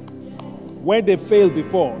 Where they failed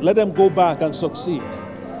before, let them go back and succeed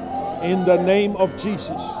in the name of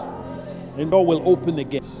Jesus. The door will open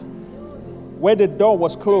again. Where the door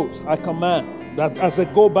was closed, I command that as they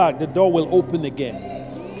go back, the door will open again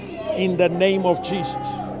in the name of Jesus.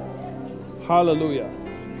 Hallelujah.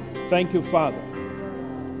 Thank you, Father.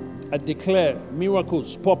 I declare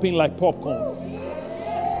miracles popping like popcorn.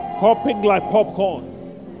 Popping like popcorn.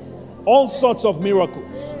 All sorts of miracles.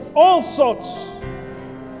 All sorts.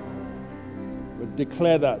 We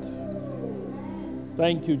declare that.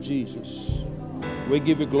 Thank you, Jesus. We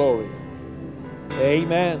give you glory.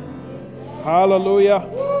 Amen. Hallelujah.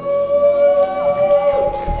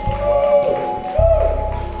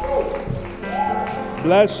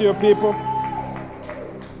 Bless you, people.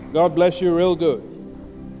 God bless you real good.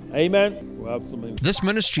 Amen. This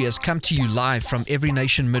ministry has come to you live from Every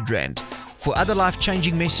Nation Midrand. For other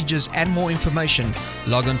life-changing messages and more information,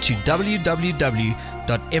 log on to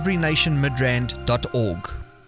www.everynationmidrand.org.